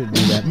 Sure, I shouldn't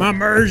do that. My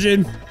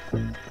immersion.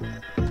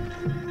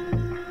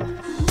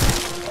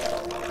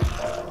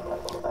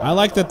 I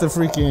like that the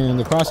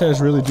crosshairs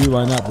really do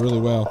line up really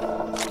well.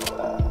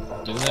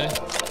 Do they?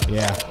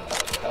 Yeah.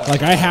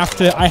 Like I have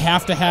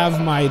to have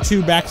my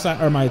two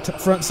backside or my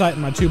front sight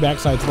and my two back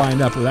sights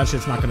lined up, or that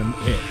shit's not gonna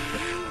hit.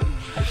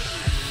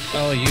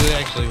 Oh, you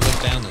actually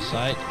look down the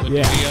sight with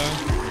Yeah. the VR?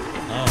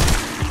 Oh.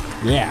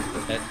 Yeah.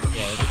 Yeah,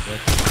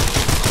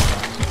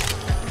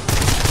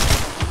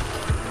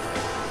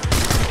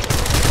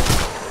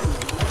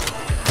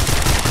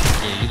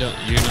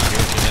 you're not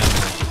looking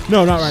at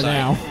No, not right sight.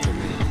 now.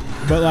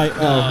 But like,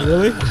 oh,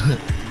 really?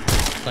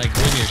 Like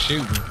when you're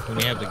shooting, when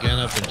you have the gun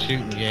up and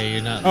shooting, yeah,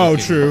 you're not. Oh,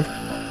 looking- true.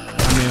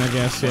 I mean, I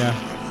guess, yeah.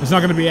 It's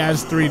not gonna be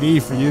as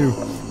 3D for you.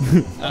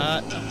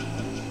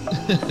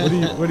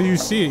 What do you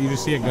see? You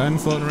just see a gun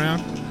floating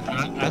around?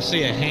 I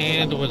see a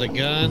hand with a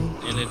gun,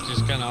 and it's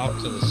just kind of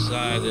off to the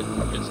side.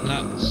 It's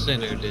not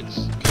centered.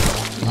 It's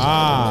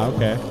Ah,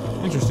 okay.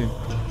 Interesting.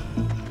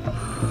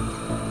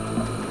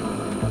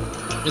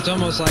 it's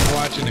almost like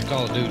watching a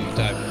Call of Duty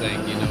type of thing,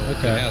 you know?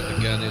 Okay. How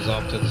the gun is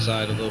off to the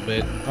side a little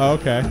bit. Oh,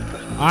 okay.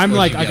 I'm What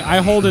like, you got?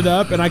 I hold it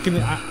up, and I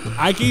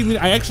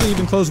actually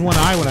even close one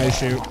eye when I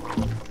shoot,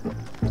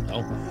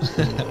 Oh,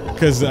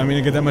 because I mean,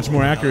 I get that much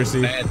more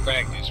accuracy. bad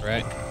practice,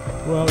 right?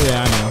 Well,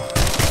 yeah, I know.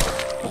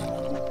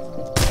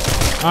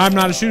 I'm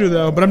not a shooter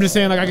though, but I'm just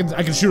saying, like,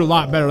 I can shoot a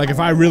lot better. Like, if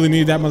I really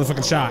need that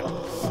motherfucking shot,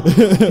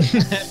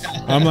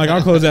 I'm like,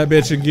 I'll close that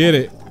bitch and get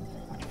it.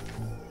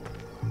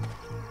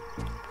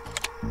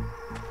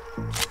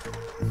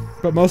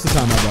 But most of the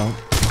time I don't.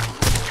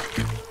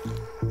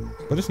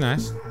 But it's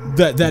nice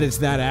that it's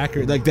that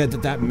accurate, like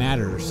that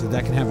matters.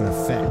 That can have an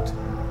effect.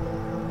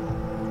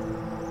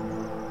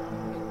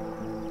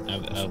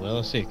 Well,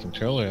 I see a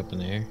controller up in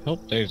there. Oh,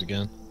 there's a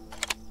gun.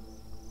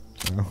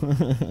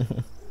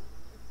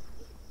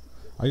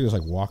 I can just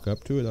like walk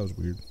up to it. That was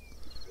weird.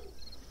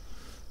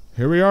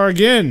 Here we are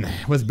again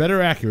with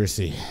better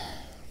accuracy.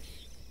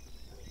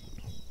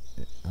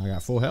 I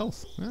got full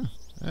health. Yeah,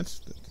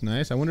 that's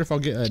nice. I wonder if I'll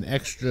get an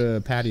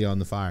extra patty on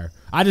the fire.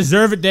 I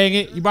deserve it, dang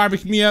it. You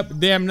barbecue me up,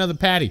 damn another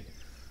patty.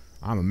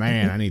 I'm a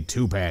man. I need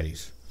 2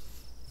 patties.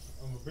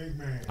 I'm a big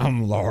man.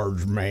 I'm a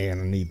large man.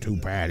 I need 2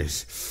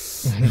 patties.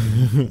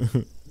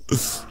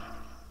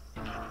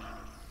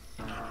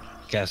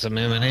 Got some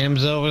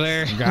M&Ms over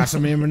there. Got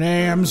some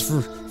M&Ms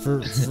for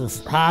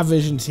High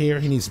Vision's here.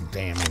 He needs some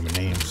damn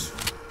M&Ms.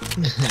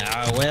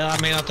 Well, I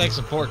mean, I'll take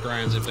some pork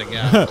rinds if they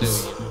got them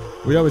too.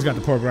 We always got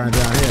the pork rinds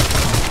down here.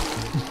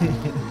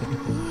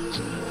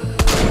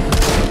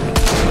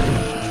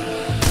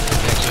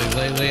 Actually,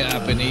 lately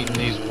I've been eating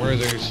these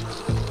Werther's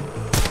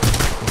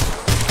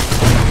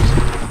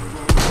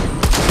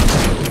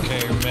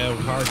caramel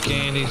hard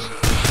candies.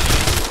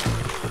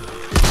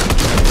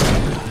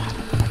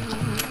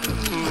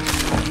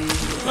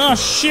 Oh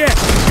shit!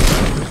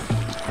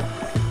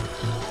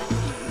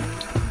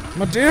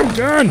 My damn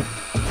gun!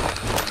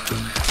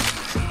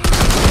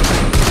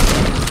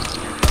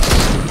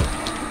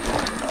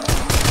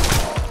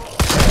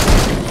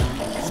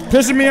 It's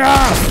pissing me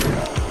off!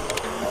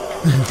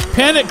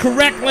 Pen it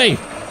correctly!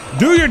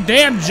 Do your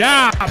damn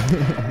job!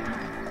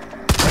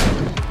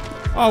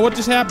 Oh, what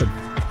just happened?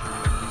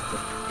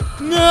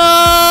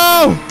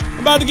 No! I'm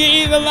about to get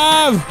eaten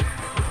alive!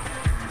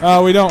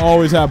 Oh, we don't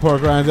always have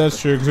pork rinds, that's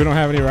true, because we don't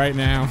have any right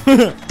now.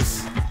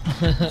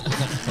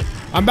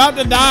 I'm about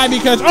to die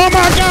because, oh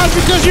my god,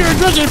 because you're a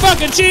bunch of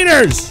fucking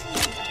cheaters!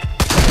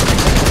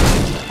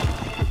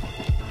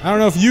 I don't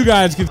know if you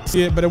guys could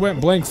see it, but it went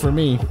blank for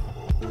me.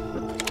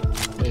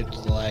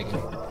 It's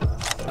lagging.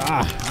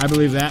 Ah, I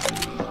believe that.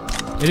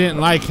 It didn't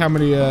like how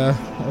many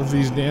of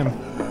these damn.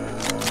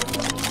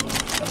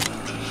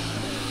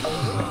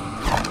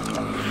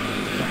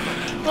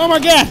 Oh my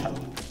god!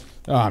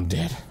 Oh, I'm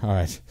dead.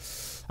 Alright.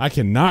 I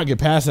cannot get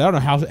past that. I don't know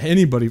how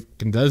anybody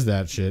can does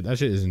that shit. That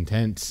shit is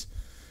intense.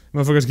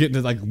 Motherfuckers getting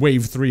to like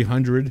wave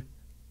 300.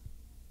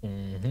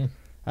 I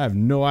have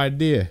no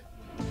idea.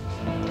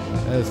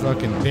 That is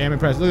fucking damn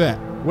impressive. Look at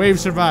that. Wave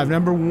survive.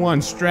 Number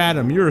 1,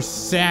 Stratum. You're a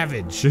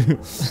savage.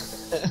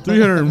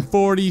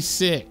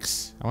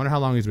 346. I wonder how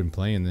long he's been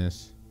playing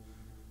this.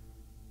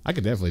 I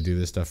could definitely do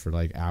this stuff for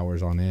like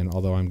hours on end,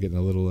 although I'm getting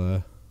a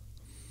little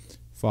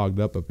fogged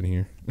up in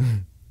here.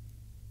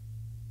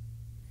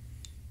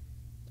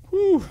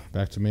 Whew.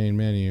 Back to main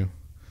menu.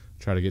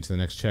 Try to get to the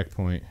next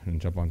checkpoint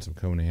and jump on some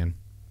Conan.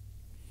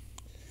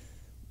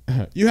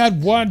 You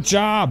had one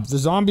job. The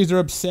zombies are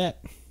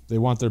upset. They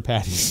want their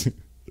patties.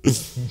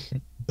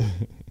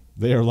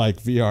 They are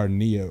like VR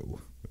Neo.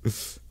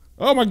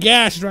 Oh my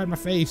gosh, it's right in my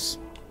face.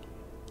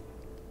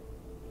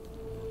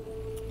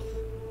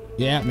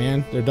 Yeah,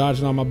 man, they're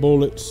dodging all my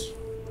bullets.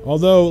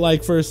 Although,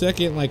 like, for a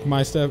second, like,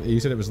 my stuff, you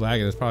said it was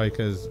lagging. It's probably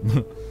because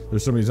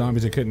there's so many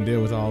zombies that couldn't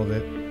deal with all of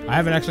it. I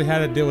haven't actually had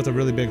to deal with a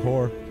really big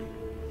whore.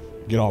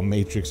 Get all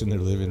Matrix in their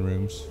living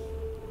rooms.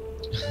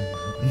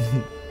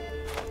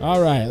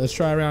 Alright, let's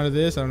try a round of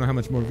this. I don't know how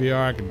much more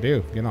VR I can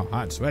do. Getting all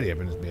hot and sweaty up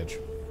in this bitch.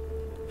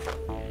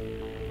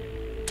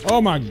 Oh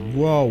my,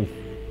 whoa.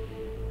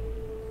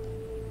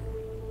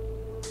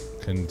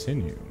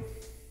 Continue.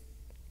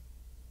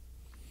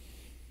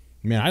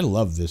 Man, I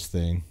love this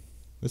thing.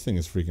 This thing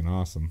is freaking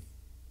awesome.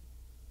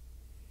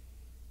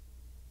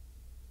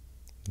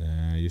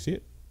 You see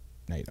it?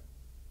 No, you don't.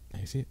 Now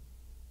you see it?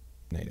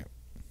 No, you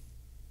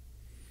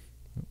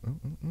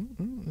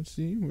don't. Let's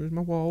see. Where's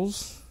my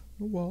walls?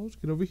 My walls.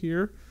 Get over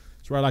here.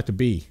 That's where I like to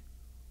be.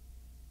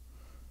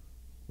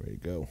 Where you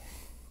go?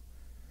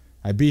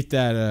 I beat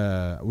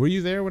that. Were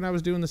you there when I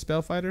was doing the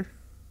Spellfighter?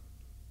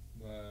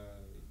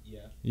 Yeah.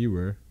 You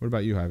were. What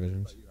about you, High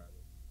Visions?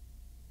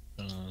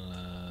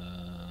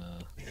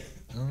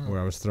 Where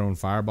I was throwing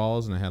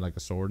fireballs and I had like a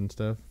sword and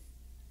stuff.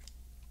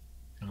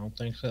 I don't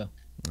think so.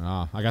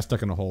 Ah, I got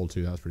stuck in a hole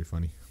too. That was pretty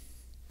funny.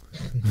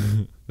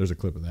 There's a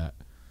clip of that.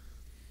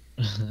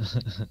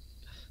 Of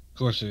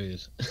course it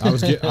is. I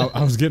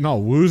was getting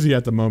all woozy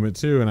at the moment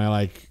too, and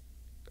I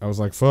was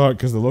like, fuck,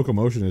 because the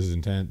locomotion is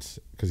intense.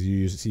 Because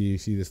you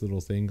see this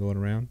little thing going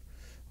around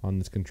on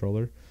this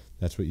controller.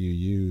 That's what you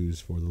use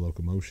for the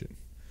locomotion.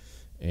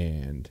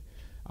 And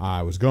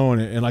I was going,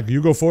 and like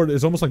you go forward,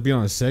 it's almost like being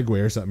on a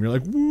Segway or something. You're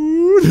like,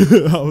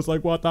 woo! I was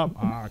like, what the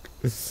fuck?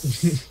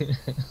 This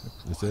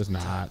is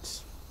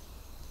nuts.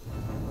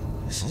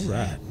 This All is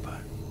right. it, but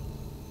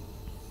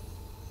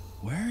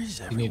where is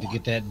You everyone? need to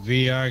get that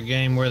VR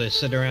game where they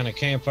sit around a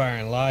campfire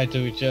and lie to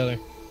each other.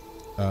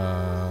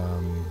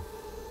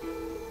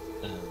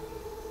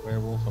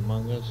 Werewolf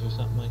Among Us or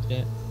something like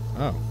that.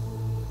 Oh.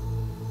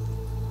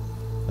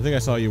 I think I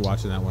saw you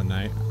watching that one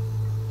night.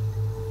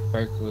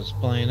 Perk was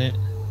playing it.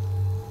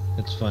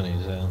 It's funny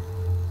as hell.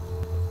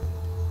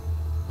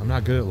 I'm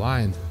not good at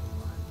lying.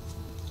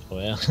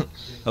 Well,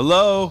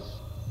 Hello?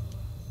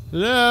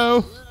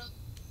 Hello.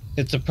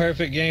 it's a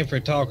perfect game for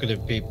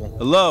talkative people.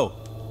 Hello?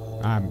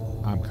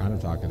 I'm kind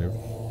of talkative.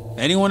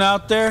 Anyone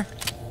out there?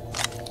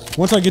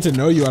 Once I get to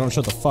know you, I don't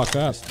shut the fuck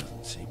up.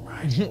 Doesn't seem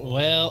right.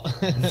 Well,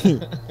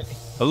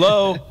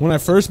 Hello? When I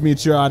first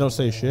meet you, I don't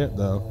say shit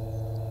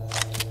though.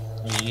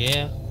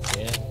 yeah.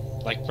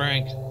 Like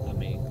Frank. I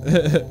mean,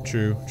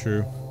 True.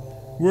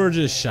 We're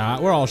just shy.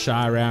 We're all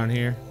shy around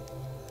here.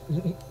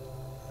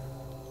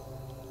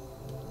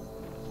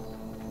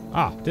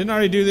 Didn't I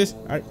already do this?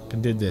 I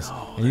did this.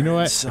 No, And you know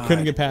they're what? I couldn't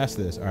inside. get past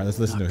this. All right, let's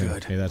listen Not to him.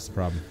 good. Okay, that's the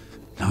problem.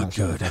 Not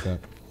shutting the good. fuck up.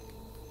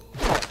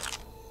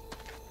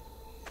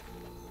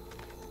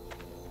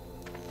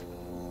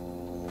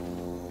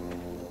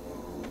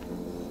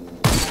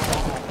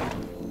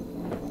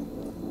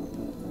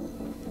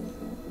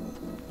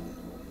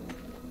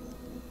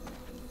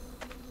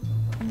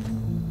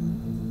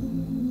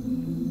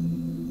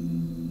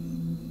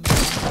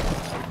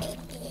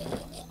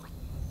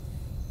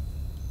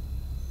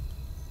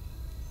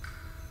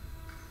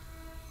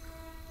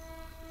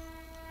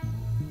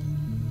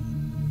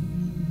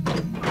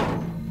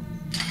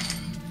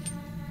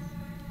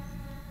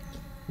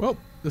 Well,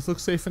 this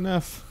looks safe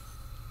enough.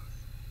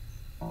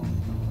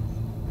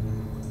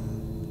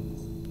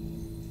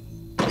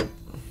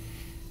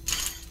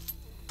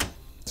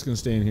 It's gonna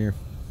stay in here.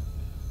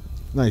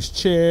 Nice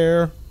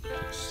chair.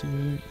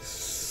 Seat.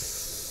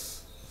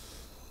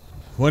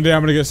 One day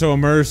I'm gonna get so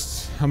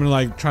immersed, I'm gonna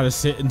like try to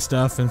sit and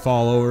stuff and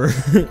fall over.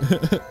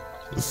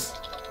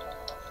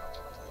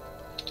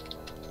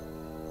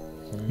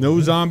 No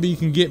zombie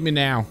can get me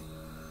now.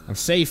 I'm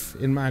safe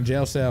in my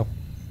jail cell.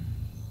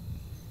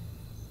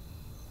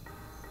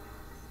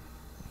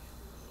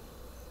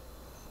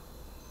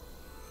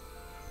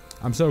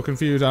 I'm so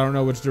confused. I don't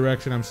know which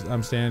direction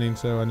I'm standing,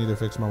 so I need to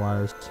fix my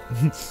wires.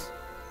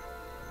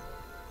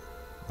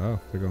 Oh,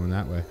 they're going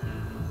that way.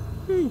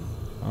 Whew.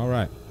 All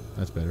right,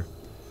 that's better.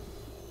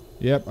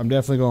 Yep, I'm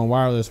definitely going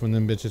wireless when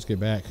them bitches get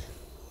back.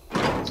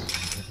 I'm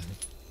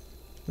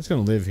just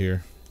gonna live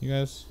here. You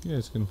guys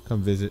can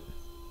come visit.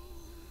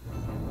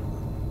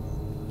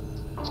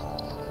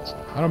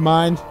 I don't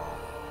mind.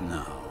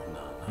 No.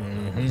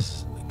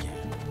 This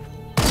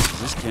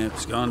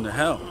camp's gone to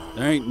hell.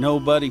 There ain't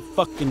nobody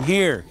fucking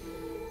here.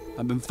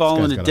 I've been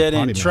following guy's a got a dead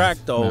potty end track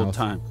mouth. the whole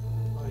time.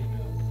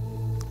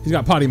 He's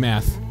got potty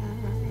math.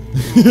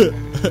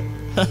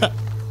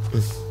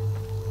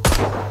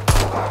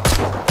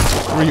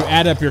 Where you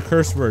add up your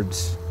curse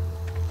words.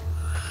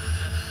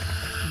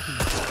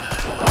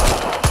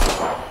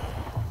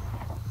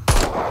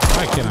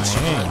 Why can't I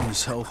I'm aim? in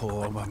this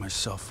hellhole all by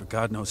myself for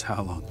God knows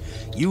how long.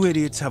 You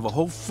idiots have a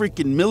whole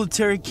freaking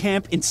military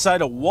camp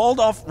inside a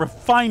walled-off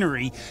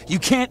refinery you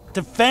can't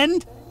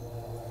defend?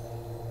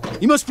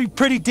 You must be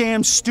pretty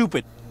damn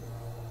stupid.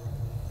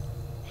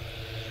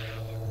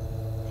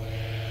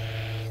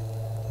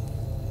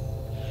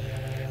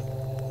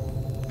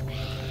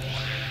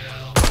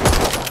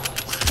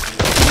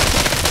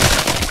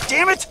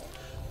 Damn it!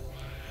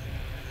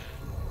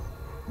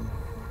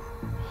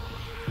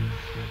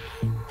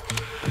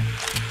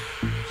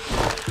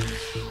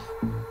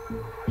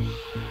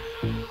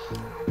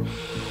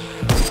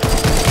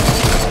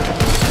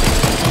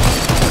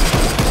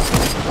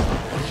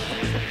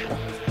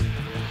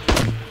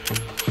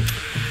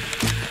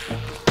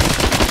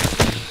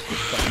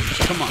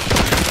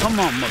 Come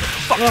on,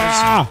 motherfuckers.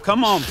 Ah!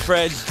 Come on,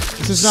 Fred.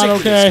 This is Sick not of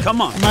okay. this.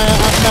 Come on. I'm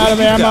out of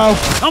You got ammo. it.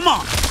 Come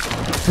on.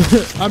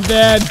 I'm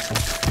dead.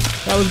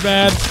 That was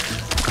bad.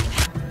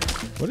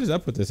 What is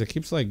up with this? It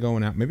keeps like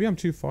going out. Maybe I'm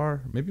too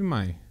far. Maybe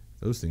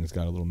those things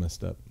got a little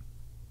messed up.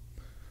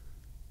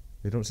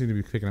 They don't seem to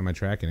be picking up my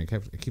tracking.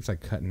 It keeps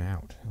like cutting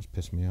out. That's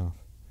pissing me off.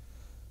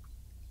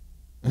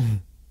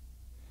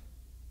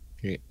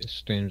 Your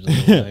stream's a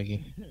little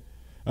laggy.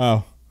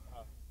 Oh.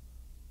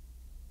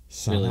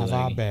 Son Really of a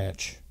laggy.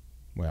 bitch.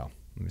 Well,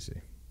 let me see.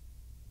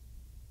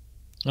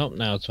 Oh,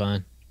 now it's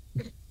fine.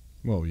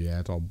 Well, yeah,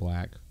 it's all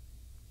black.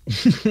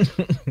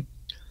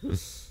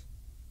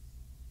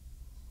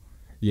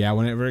 Yeah,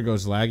 whenever it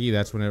goes laggy,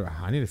 that's whenever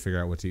I need to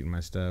figure out what's eating my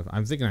stuff.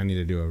 I'm thinking I need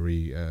to do a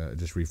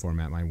just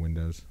reformat my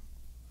Windows.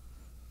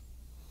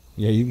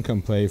 Yeah, you can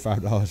come play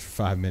 $5 for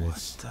 5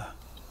 minutes.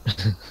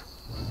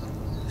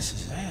 This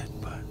is it,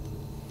 but...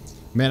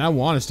 Man, I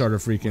want to start a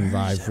freaking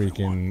Vive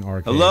freaking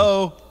arcade.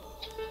 Hello?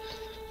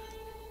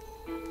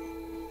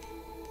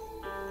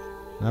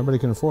 Nobody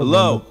can afford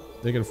Hello? one,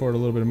 but they can afford a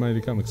little bit of money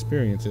to come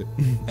experience it.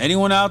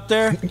 Anyone out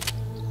there?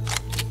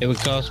 It would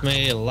cost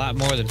me a lot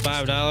more than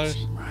 $5.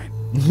 Right.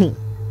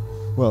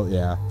 Well,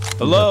 yeah.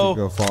 Hello?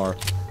 You have to go far.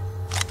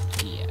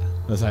 Yeah.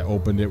 Unless I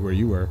opened it where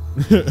you were.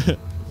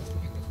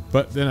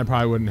 But then I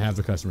probably wouldn't have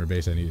the customer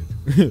base I needed.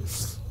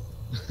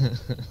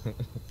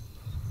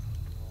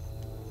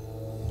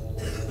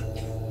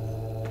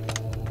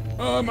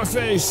 Oh, my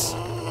face!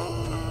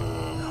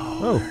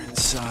 Oh.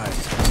 Inside.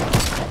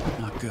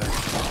 Not good.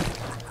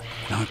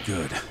 Not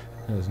good.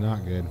 That is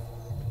not good.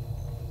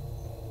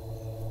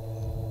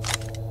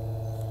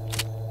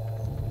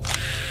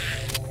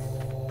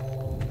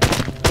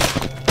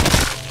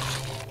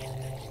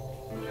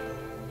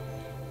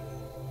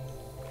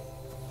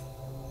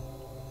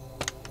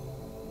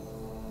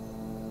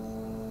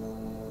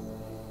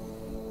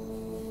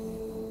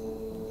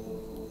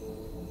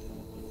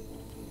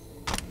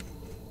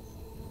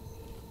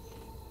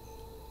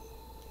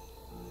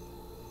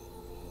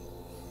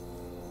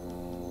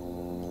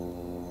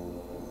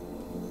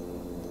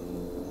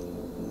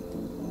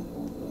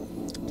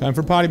 Time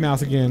for potty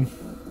mouth again.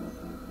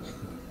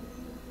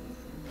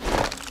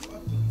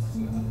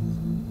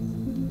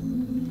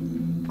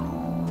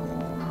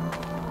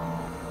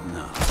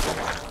 No.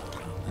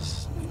 This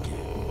isn't a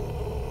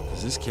camp.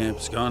 'Cause this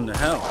camp's gone to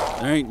hell.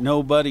 There ain't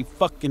nobody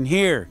fucking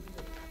here.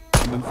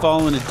 I've been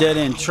following a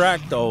dead-end track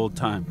the whole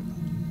time.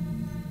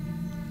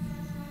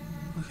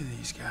 Look at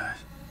these guys.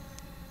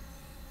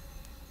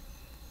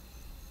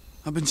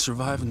 I've been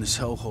surviving this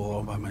hellhole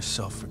all by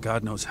myself for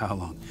God knows how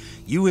long.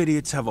 You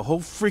idiots have a whole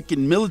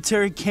freaking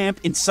military camp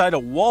inside a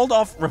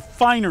walled-off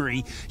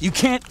refinery you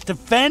can't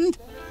defend?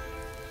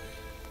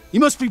 You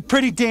must be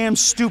pretty damn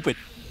stupid.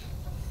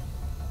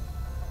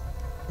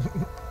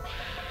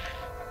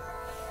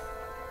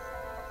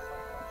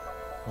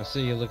 I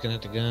see you looking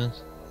at the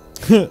guns.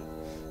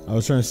 I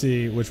was trying to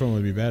see which one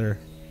would be better.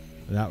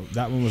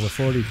 That one was a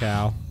 40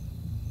 cal.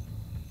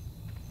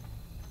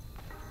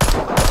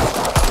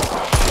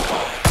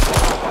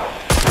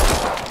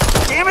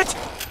 Damn it!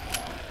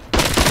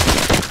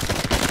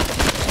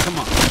 Come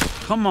on.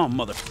 Come on,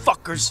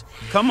 motherfuckers.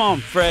 Come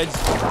on, Fred.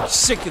 I'm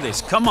sick of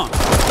this. Come on.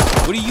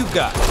 What do you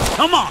got?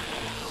 Come on.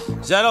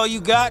 Is that all you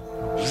got?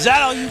 Is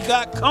that all you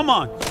got? Come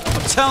on.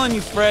 I'm telling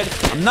you, Fred,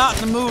 I'm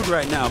not in the mood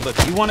right now, but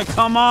if you want to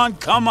come on,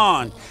 come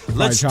on.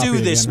 Let's do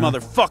this, again, huh?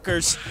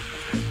 motherfuckers.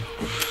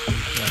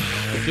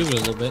 Give it a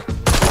little bit.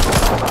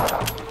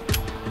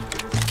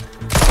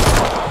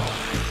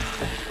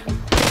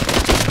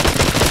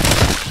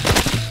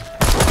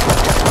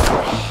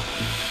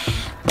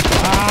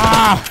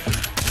 Ah!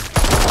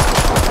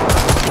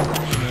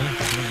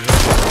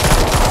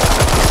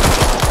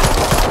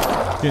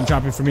 Getting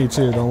choppy for me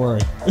too, don't worry.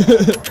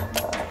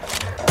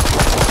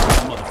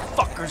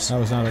 Motherfuckers. That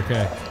was not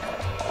okay.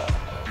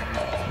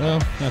 Well,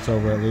 that's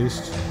over at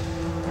least.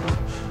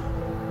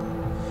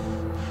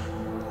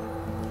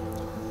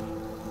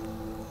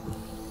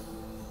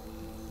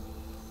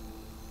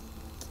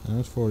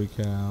 That's 40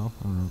 cal.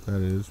 I don't know what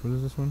that is. What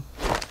is this one?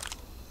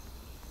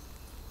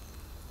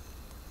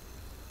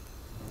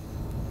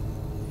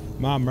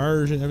 My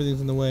immersion, everything's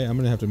in the way. I'm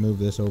gonna have to move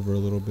this over a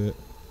little bit.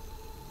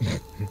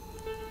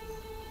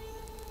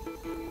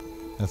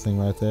 That thing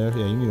right there.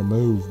 Yeah, you need to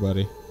move,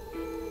 buddy.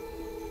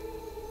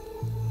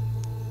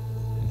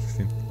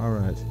 Interesting.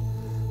 Alright.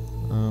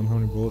 How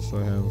many bullets do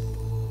I have?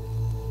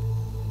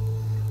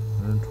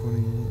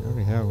 120. I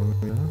already have one.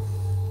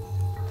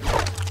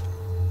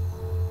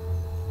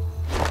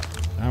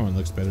 That one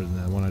looks better than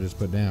that one I just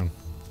put down.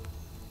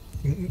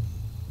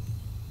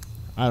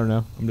 I don't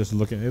know. I'm just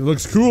looking. It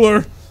looks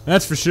cooler.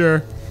 That's for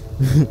sure.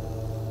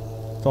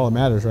 That's all that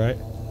matters, right?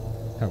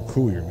 How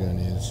cool your gun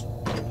is.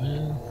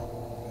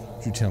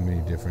 Don't you tell me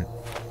any different.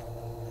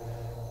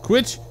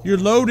 Quit! You're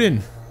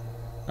loading!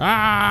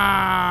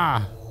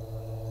 Ah!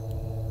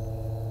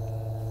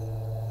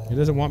 He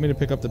doesn't want me to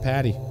pick up the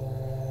patty.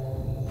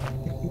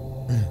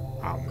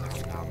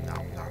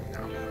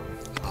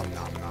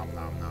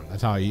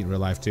 That's how I eat in real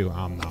life too.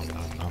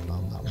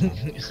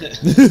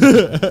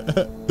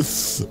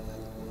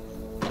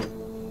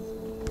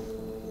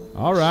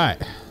 All right.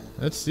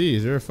 Let's see.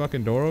 Is there a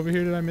fucking door over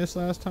here that I missed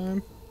last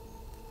time?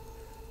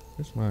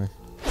 Where's my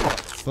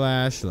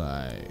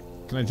flashlight?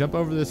 Can I jump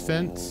over this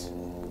fence?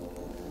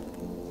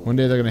 One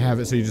day they're gonna have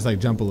it so you just like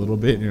jump a little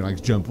bit and you're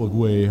like jump like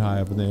way high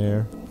up in the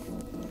air.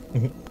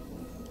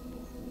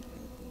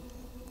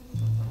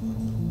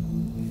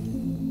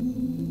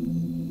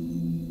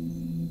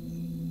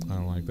 I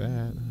don't like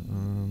that.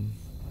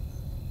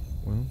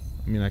 Well,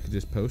 I mean I could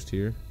just post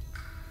here.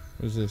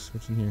 What is this?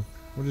 What's in here?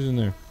 What is in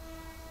there?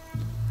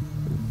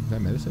 Is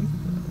that medicine?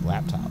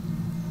 Laptop.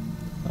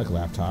 I like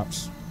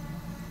laptops.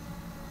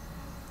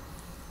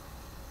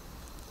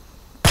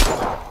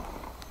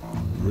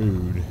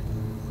 Rude.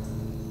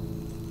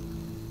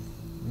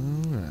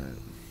 Alright.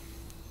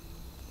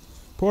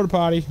 Porta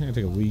potty. I'm gonna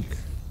take a leak.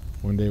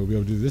 One day we'll be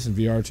able to do this in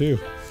VR too.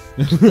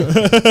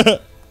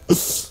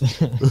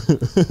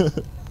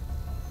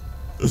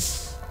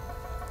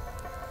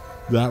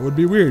 That would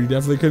be weird. You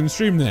definitely couldn't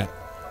stream that.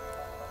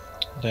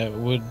 That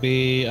would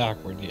be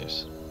awkward,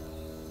 yes.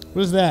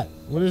 What is that?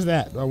 What is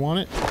that? Do I want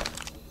it?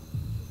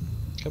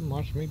 Come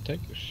watch me take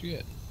a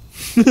shit.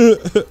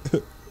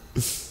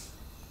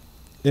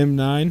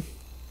 M9.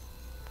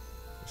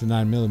 It's a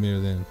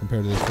 9mm then,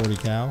 compared to this 40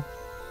 cal.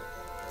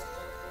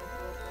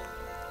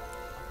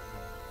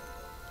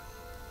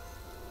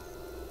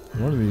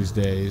 One of these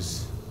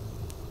days,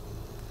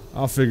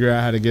 I'll figure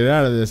out how to get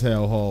out of this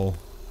hellhole.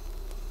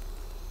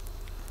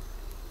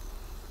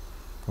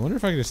 I wonder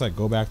if I could just like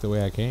go back the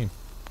way I came.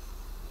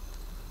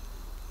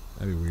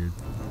 That'd be weird.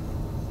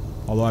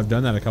 Although I've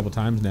done that a couple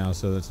times now,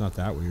 so that's not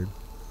that weird.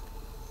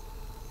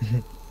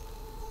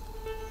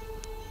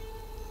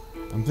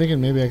 I'm thinking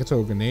maybe I could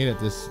throw a grenade at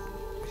this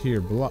here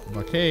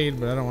blockade,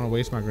 but I don't want to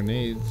waste my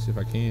grenades if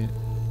I can't.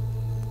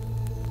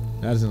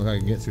 That doesn't look like I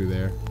can get through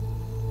there.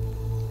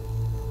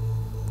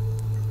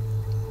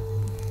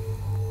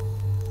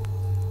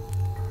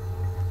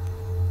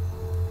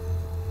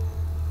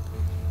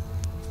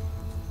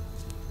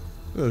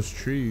 Those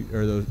trees,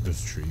 or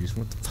those trees,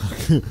 what the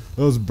fuck?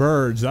 Those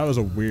birds, that was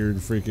a weird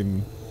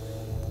freaking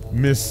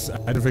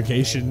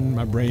misidentification.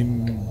 My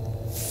brain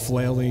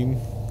flailing.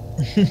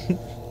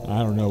 I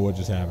don't know what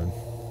just happened.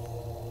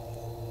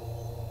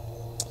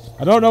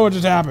 I don't know what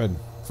just happened.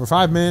 For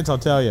 5 minutes, I'll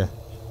tell you.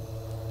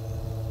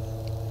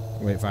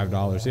 Wait,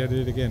 $5. See, I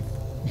did it again.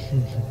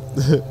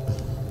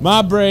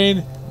 My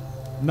brain,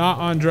 not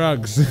on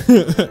drugs.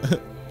 Not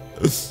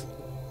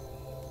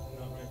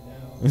right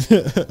now.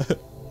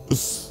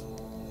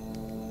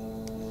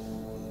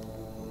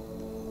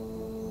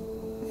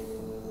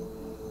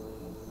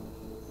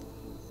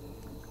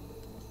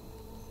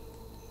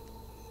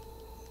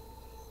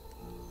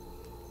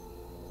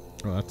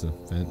 Oh, that's a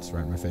fence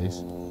right in my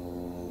face.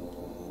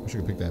 Wish I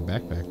could pick that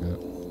backpack up.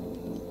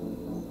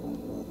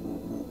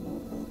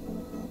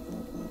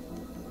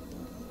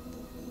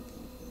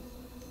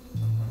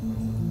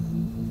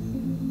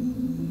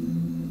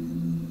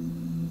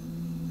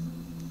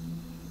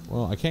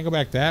 Well, I can't go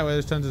back that way.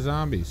 There's tons of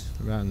zombies.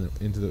 I'm out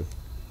into the.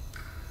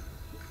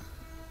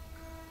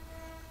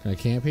 Can I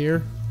camp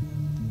here?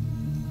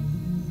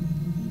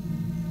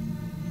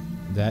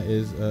 That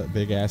is a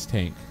big ass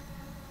tank.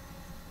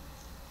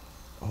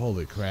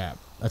 Holy crap.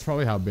 That's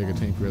probably how big a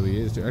tank really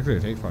is, too. Actually, a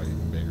tank's probably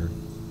even bigger.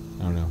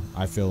 I don't know.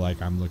 I feel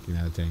like I'm looking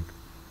at a tank.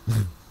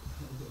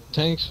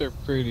 Tanks are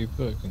pretty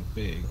fucking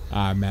big.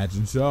 I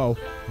imagine so.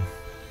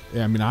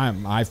 Yeah, I mean,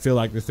 I feel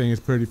like this thing is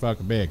pretty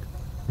fucking big.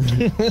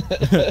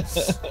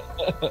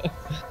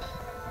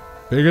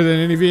 Bigger than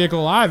any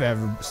vehicle I've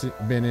ever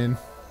been in.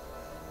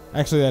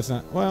 Actually, that's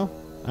not... Well,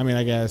 I mean,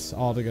 I guess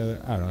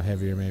altogether... I don't know,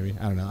 heavier maybe.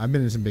 I don't know. I've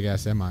been in some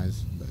big-ass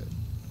semis,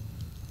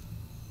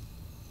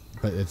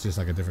 but it's just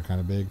like a different kind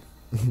of big.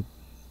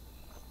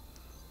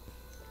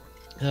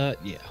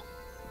 Yeah.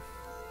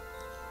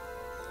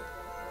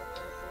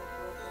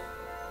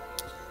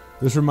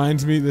 This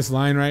reminds me, this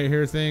line right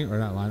here thing, or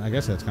not line, I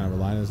guess that's kind of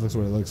a line. This looks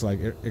what it looks like.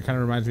 It kind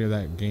of reminds me of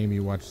that game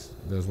you watch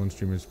those one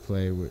streamers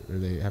play where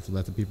they have to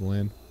let the people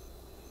in.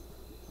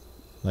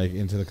 Like,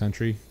 into the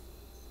country.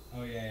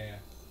 Oh, yeah.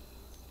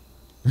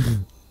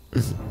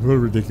 What a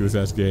ridiculous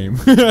ass game.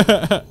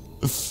 Papers,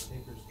 please.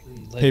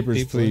 Let Papers,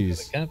 people into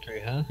Please. the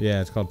country, huh?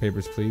 Yeah, it's called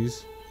Papers,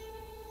 Please.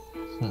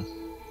 Huh.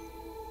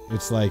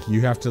 It's like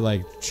you have to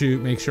like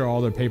make sure all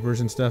their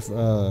papers and stuff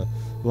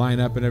line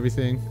up and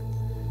everything.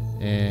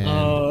 And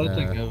Oh, I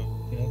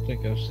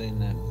think I've seen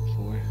that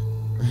before.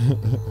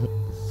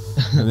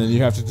 and then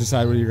you have to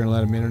decide whether you're gonna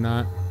let them in or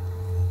not.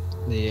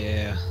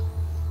 Yeah.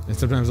 And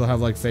sometimes they'll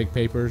have like fake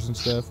papers and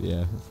stuff.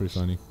 Yeah, it's pretty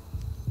funny.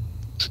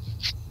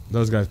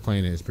 Those guys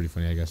playing it is pretty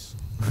funny, I guess.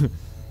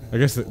 I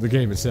guess the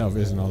game itself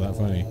isn't all that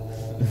funny.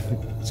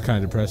 It's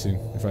kind of depressing,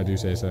 if I do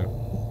say so.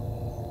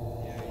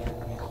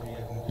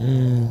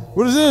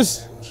 What is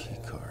this? Key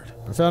card.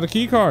 I found a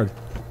key card.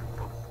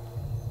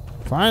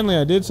 Finally,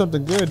 I did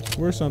something good.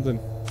 Where's something?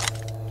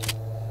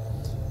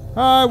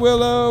 Hi,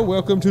 Willow.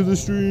 Welcome to the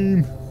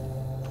stream.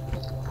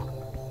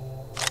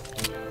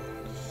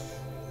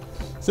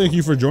 Thank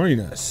you for joining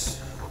us.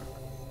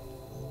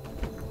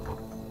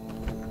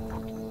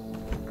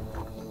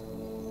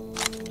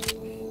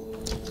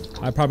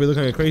 I probably look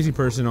like a crazy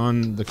person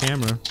on the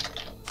camera.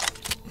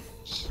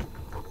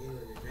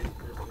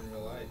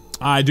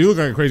 I do look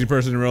like a crazy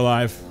person in real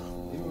life.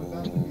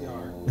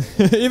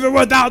 Even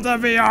without the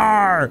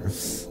VR.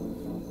 Even without the VR!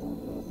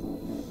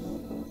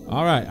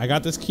 Alright, I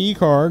got this key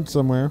card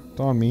somewhere. It's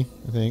on me,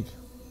 I think.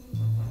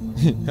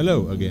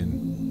 Hello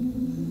again.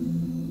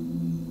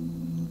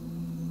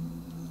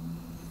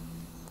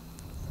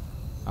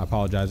 I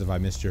apologize if I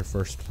missed your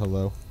first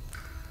hello.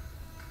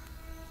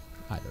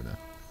 I don't know.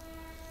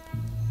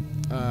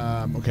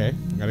 Okay,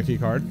 I got a key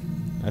card.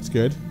 That's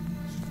good.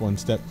 Just one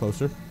step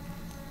closer.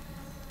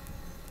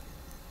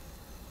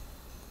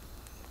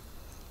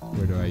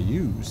 Where do I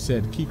use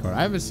said key card?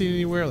 I haven't seen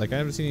anywhere, like I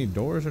haven't seen any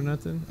doors or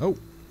nothing. Oh,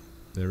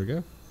 there we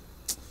go.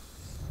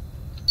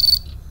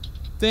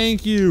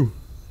 Thank you.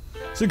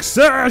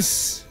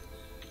 Success!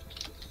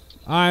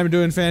 I'm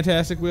doing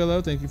fantastic,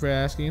 Willow. Thank you for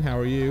asking. How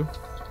are you?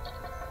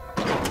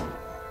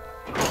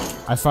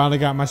 I finally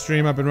got my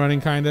stream up and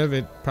running, kind of.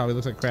 It probably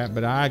looks like crap,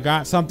 but I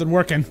got something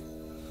working.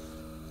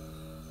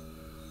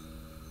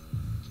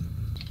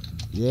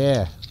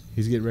 Yeah.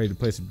 He's getting ready to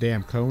play some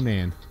damn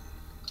Conan.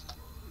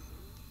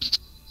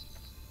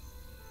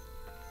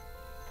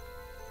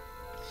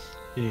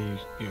 Your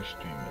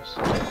stream is.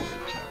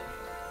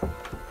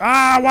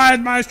 Ah, why is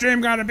my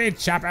stream gotta be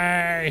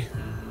choppy?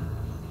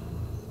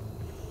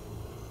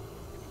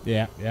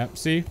 Yeah.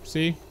 See?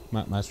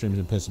 My stream's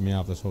been pissing me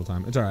off this whole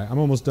time. It's alright. I'm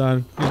almost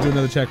done. Just do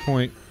another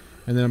checkpoint,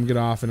 and then I'm gonna get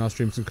off and I'll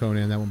stream some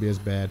Conan. That won't be as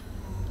bad.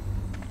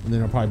 And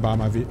then I'll probably buy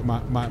my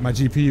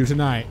GPU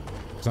tonight,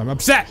 because I'm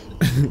upset.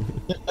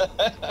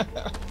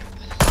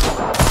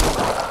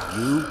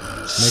 You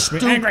Makes me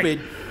angry.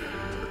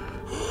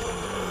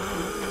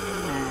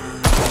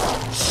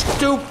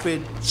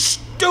 Stupid.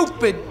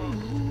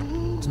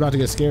 It's about to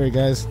get scary,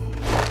 guys.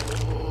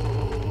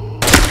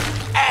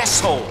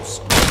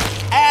 Assholes.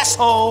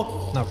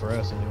 Asshole. Not for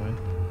us, anyway.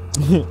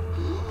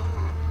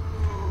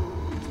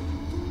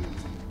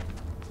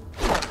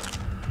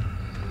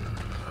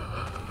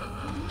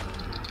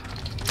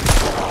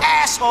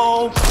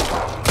 Asshole.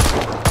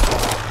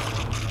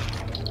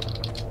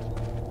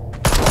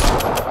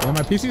 Yeah,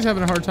 my PC's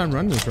having a hard time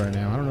running this right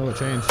now. I don't know what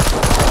changed.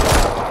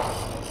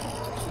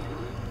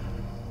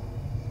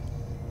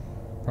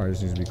 Probably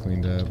just needs to be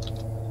cleaned up.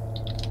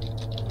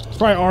 It's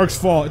probably Ark's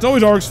fault. It's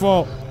always Ark's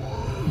fault.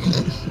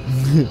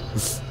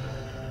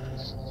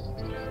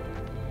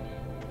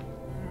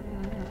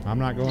 I'm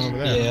not going over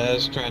there. Yeah, I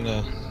was trying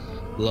to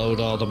load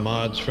all the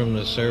mods from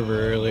the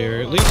server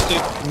earlier. At least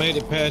it made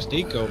it past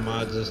eco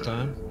mods this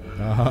time.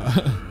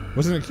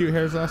 Wasn't it cute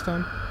hairs last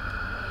time?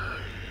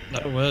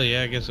 Oh, well,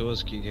 yeah, I guess it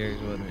was cute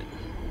hairs, wasn't it?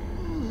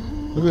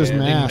 Look at this Yeah,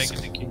 mask. I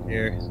didn't make it cute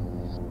hair.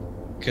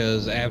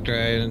 Because after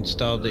I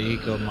installed the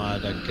eco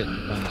mod, I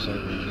couldn't find the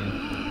server again.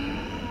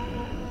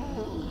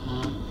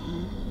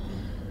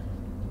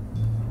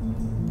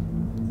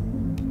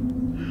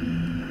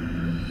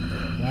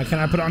 Why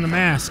can't I put on the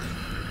mask?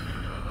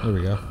 There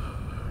we go.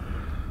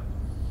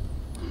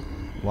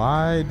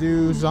 Why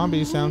do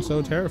zombies sound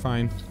so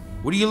terrifying?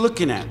 What are you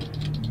looking at?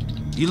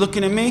 You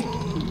looking at me?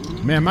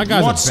 Man, my guys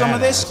You want are some of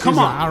this? badass. Come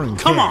He's a on. Iron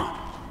Come King. on.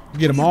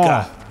 Get them You all.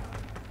 got it.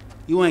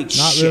 You ain't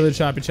Not shit. really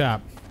choppy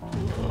chop.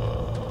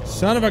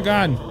 Son of a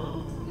gun.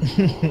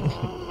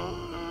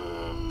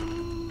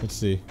 Let's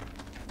see.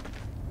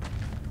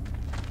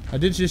 I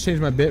did just change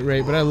my bit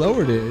rate, but I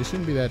lowered it. It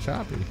shouldn't be that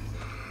choppy.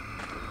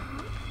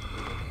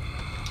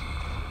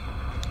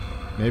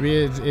 Maybe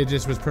it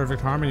just was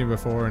perfect harmony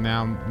before, and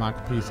now my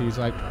PC's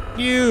like,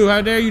 you,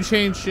 how dare you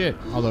change shit?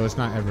 Although it's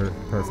not ever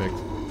perfect.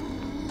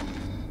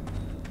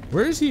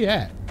 Where is he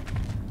at?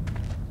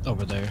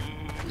 Over there.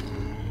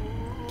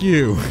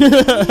 You.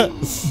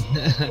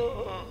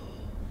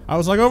 I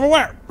was like, over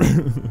where?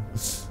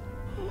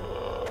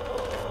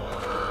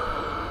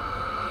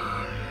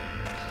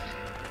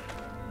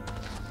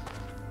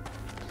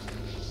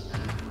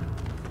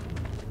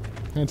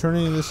 Can I turn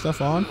any of this stuff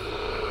on?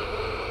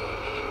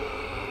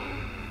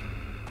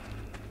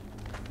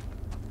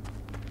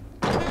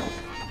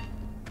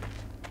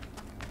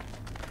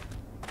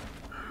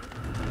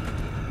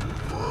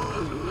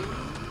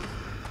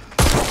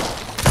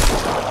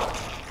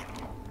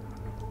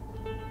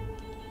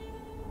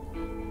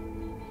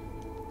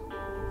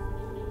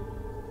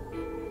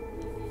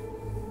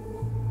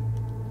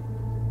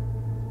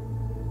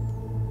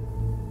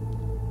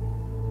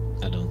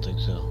 I don't think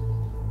so.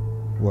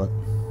 What?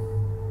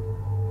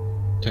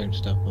 Turn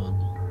stuff on.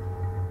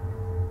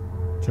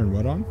 Turn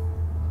what on?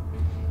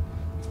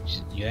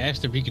 You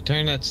asked if you could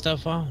turn that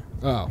stuff on.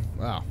 Oh,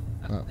 wow.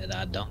 Oh. And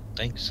I don't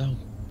think so.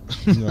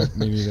 No,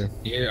 me neither.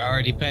 You're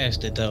already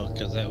past it though,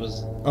 because that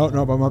was Oh,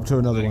 nope, I'm up to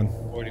another one.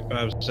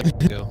 45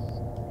 seconds ago.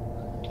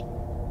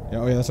 Yeah,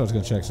 oh yeah, that's what I was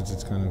gonna check since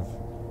it's kind of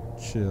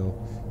chill.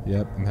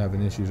 Yep, I'm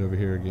having issues over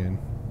here again.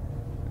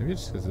 Maybe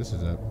it's because this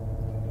is up.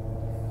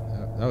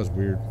 That was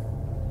weird.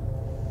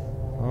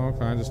 All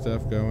kinds of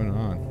stuff going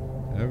on.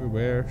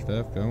 Everywhere,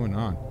 stuff going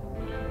on.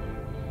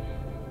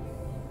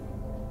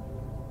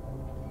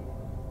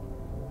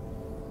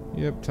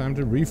 Yep, time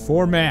to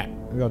reformat.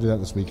 Maybe I'll do that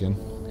this weekend.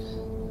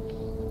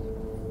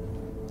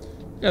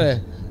 Got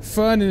a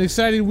fun and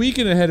exciting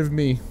weekend ahead of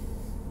me.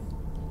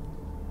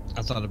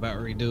 I thought about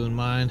redoing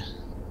mine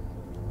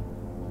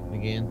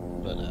again,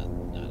 but I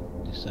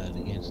decided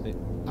against it.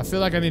 I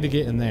feel like I need to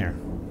get in there.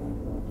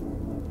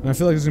 And I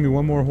feel like there's gonna be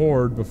one more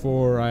horde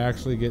before I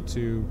actually get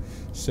to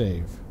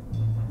save.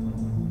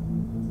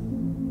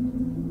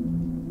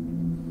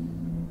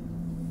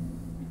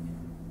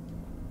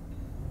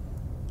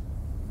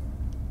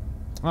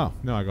 Oh,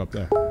 no, I go up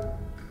there.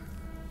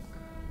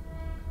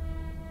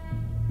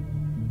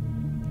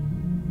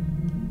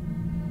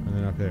 And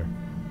then up here.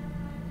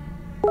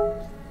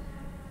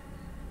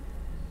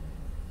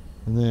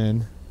 And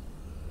then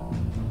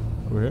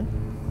Over here?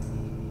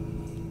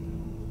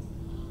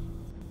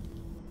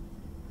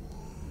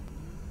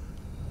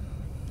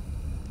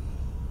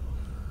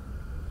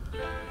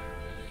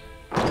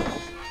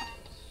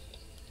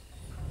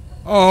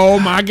 Oh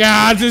my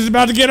God, this is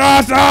about to get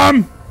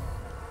awesome!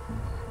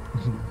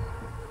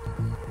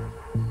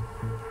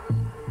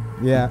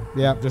 Yeah,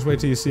 just wait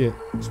till you see it.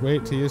 Just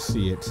wait till you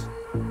see it.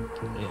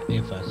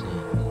 If I see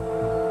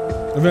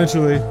it.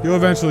 Eventually, you'll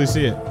eventually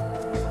see it.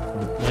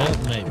 Well,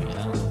 maybe.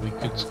 I don't know. We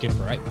could skip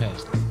right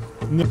past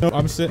it. No,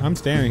 I'm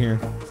standing here.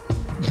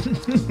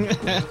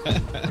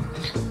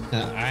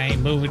 I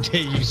ain't moving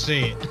till you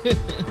see it.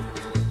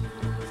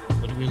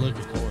 What are we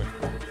looking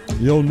for?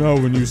 You'll know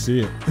when you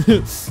see it.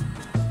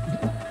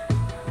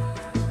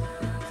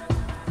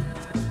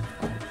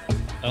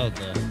 Oh,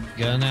 the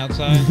gun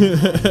outside?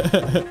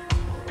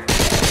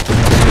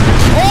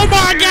 Oh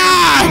my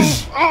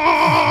gosh!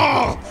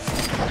 Oh!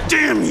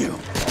 Damn you!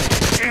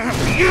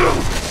 Damn you!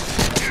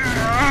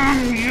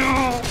 Damn you!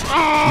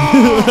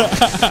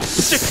 Oh!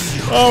 Sick of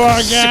you! Oh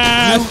my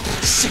God!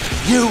 Sick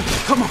of you!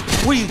 Come on,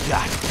 what do you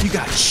got? You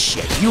got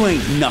shit. You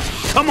ain't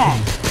nothing. Come on,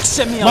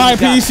 send me all My you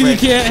got, PC Fred.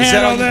 can't Is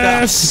that all handle you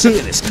got? this. Sick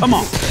of this. Come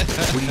on.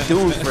 What are you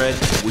doing, Fred?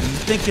 What are you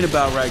thinking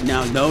about right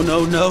now? No,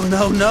 no, no,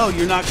 no, no.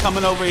 You're not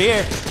coming over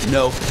here.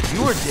 No,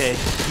 you are dead.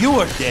 You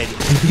are dead.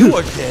 You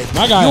are dead.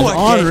 My guy you is are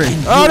honoring. dead,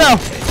 and Oh you no! are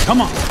dead.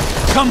 Come on.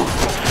 Come on.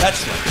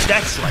 That's right.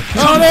 That's right. Oh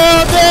Come no,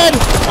 I'm dead!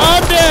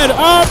 I'm dead!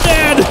 I'm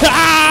dead!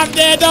 Ah, I'm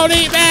dead! Don't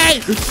eat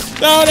me!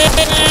 Don't eat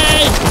me!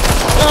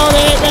 Don't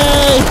eat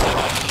me!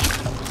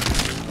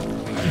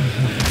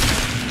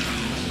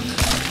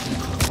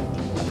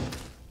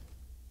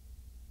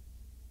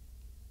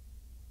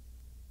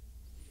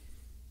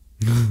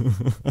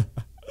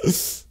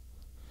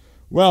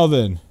 Well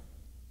then.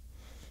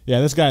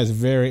 Yeah, this guy is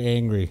very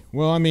angry.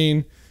 Well, I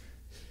mean,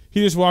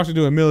 he just walked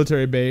into a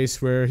military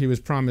base where he was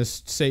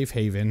promised safe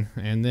haven,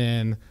 and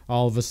then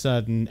all of a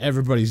sudden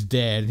everybody's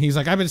dead. And he's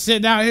like, I've been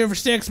sitting out here for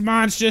 6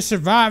 months just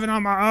surviving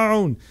on my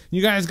own.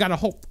 You guys got a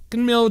whole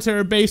fucking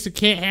military base that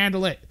can't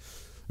handle it.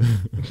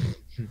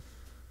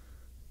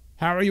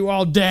 How are you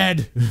all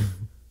dead?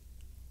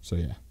 So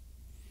yeah.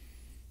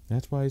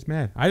 That's why he's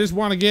mad. I just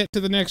want to get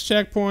to the next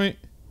checkpoint.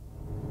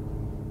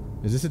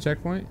 Is this a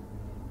checkpoint?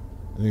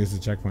 I think it's a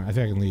checkpoint. I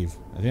think I can leave.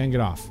 I think I can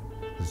get off.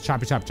 It's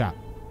choppy chop chop.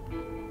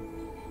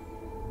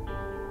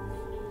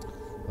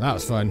 Well, that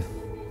was fun.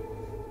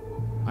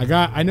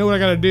 I know what I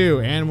gotta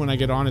do, and when I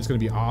get on, it's gonna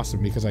be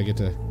awesome because I get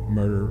to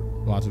murder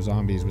lots of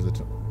zombies with a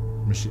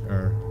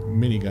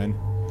minigun.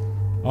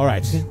 All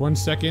right, 1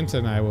 second,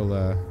 and I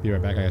will be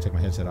right back. I gotta take my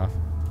headset off.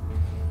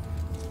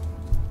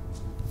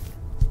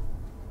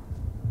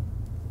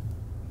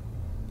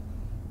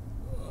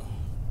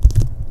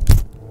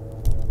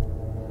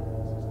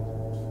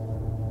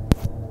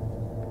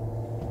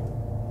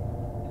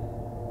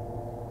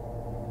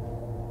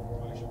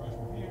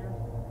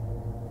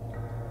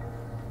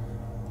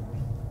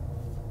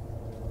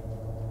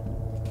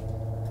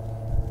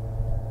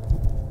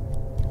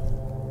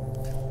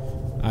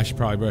 I should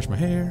probably brush my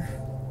hair.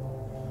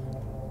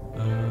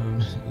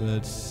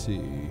 Let's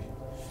see.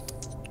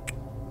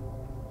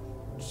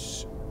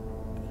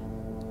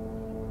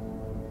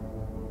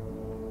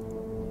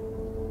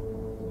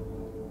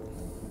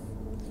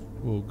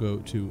 We'll go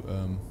to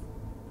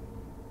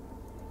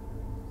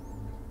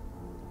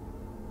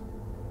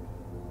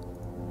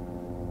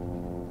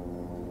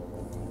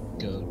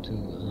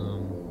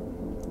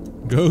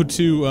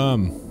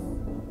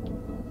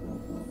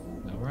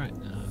All right.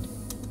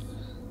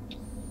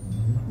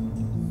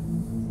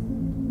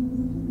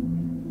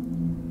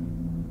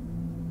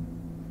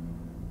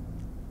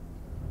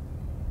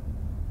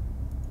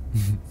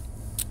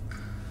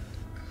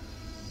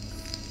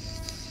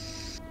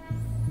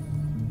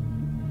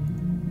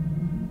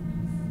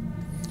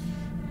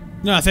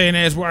 Nothing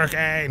is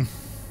working.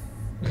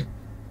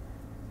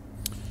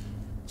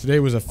 Today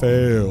was a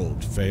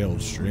failed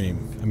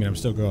stream. I mean, I'm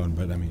still going,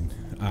 but I mean,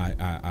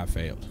 I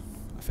failed.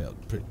 I failed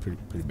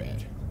pretty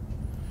bad.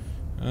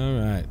 All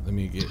right, let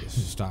me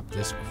stop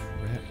this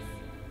crap.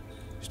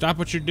 Stop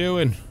what you're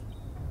doing.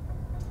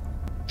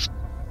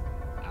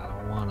 I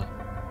don't wanna.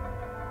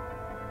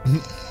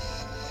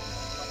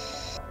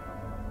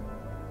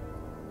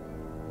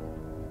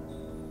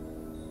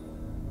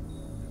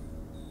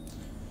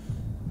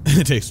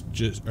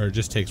 It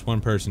just takes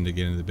one person to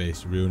get into the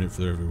base to ruin it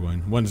for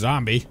everyone. One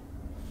zombie.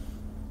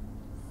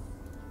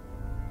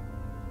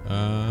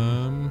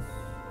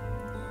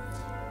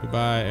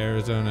 Goodbye,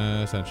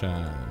 Arizona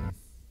sunshine.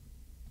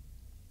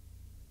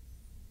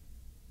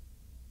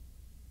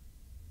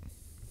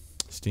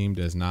 Steam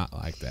does not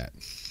like that.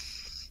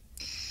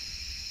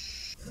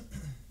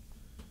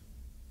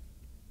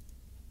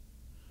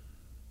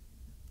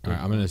 All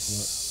right, I'm gonna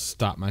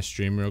stop my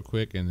stream real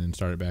quick and then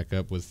start it back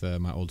up with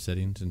my old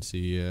settings and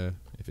see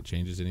if it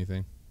changes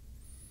anything.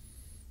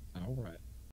 All right.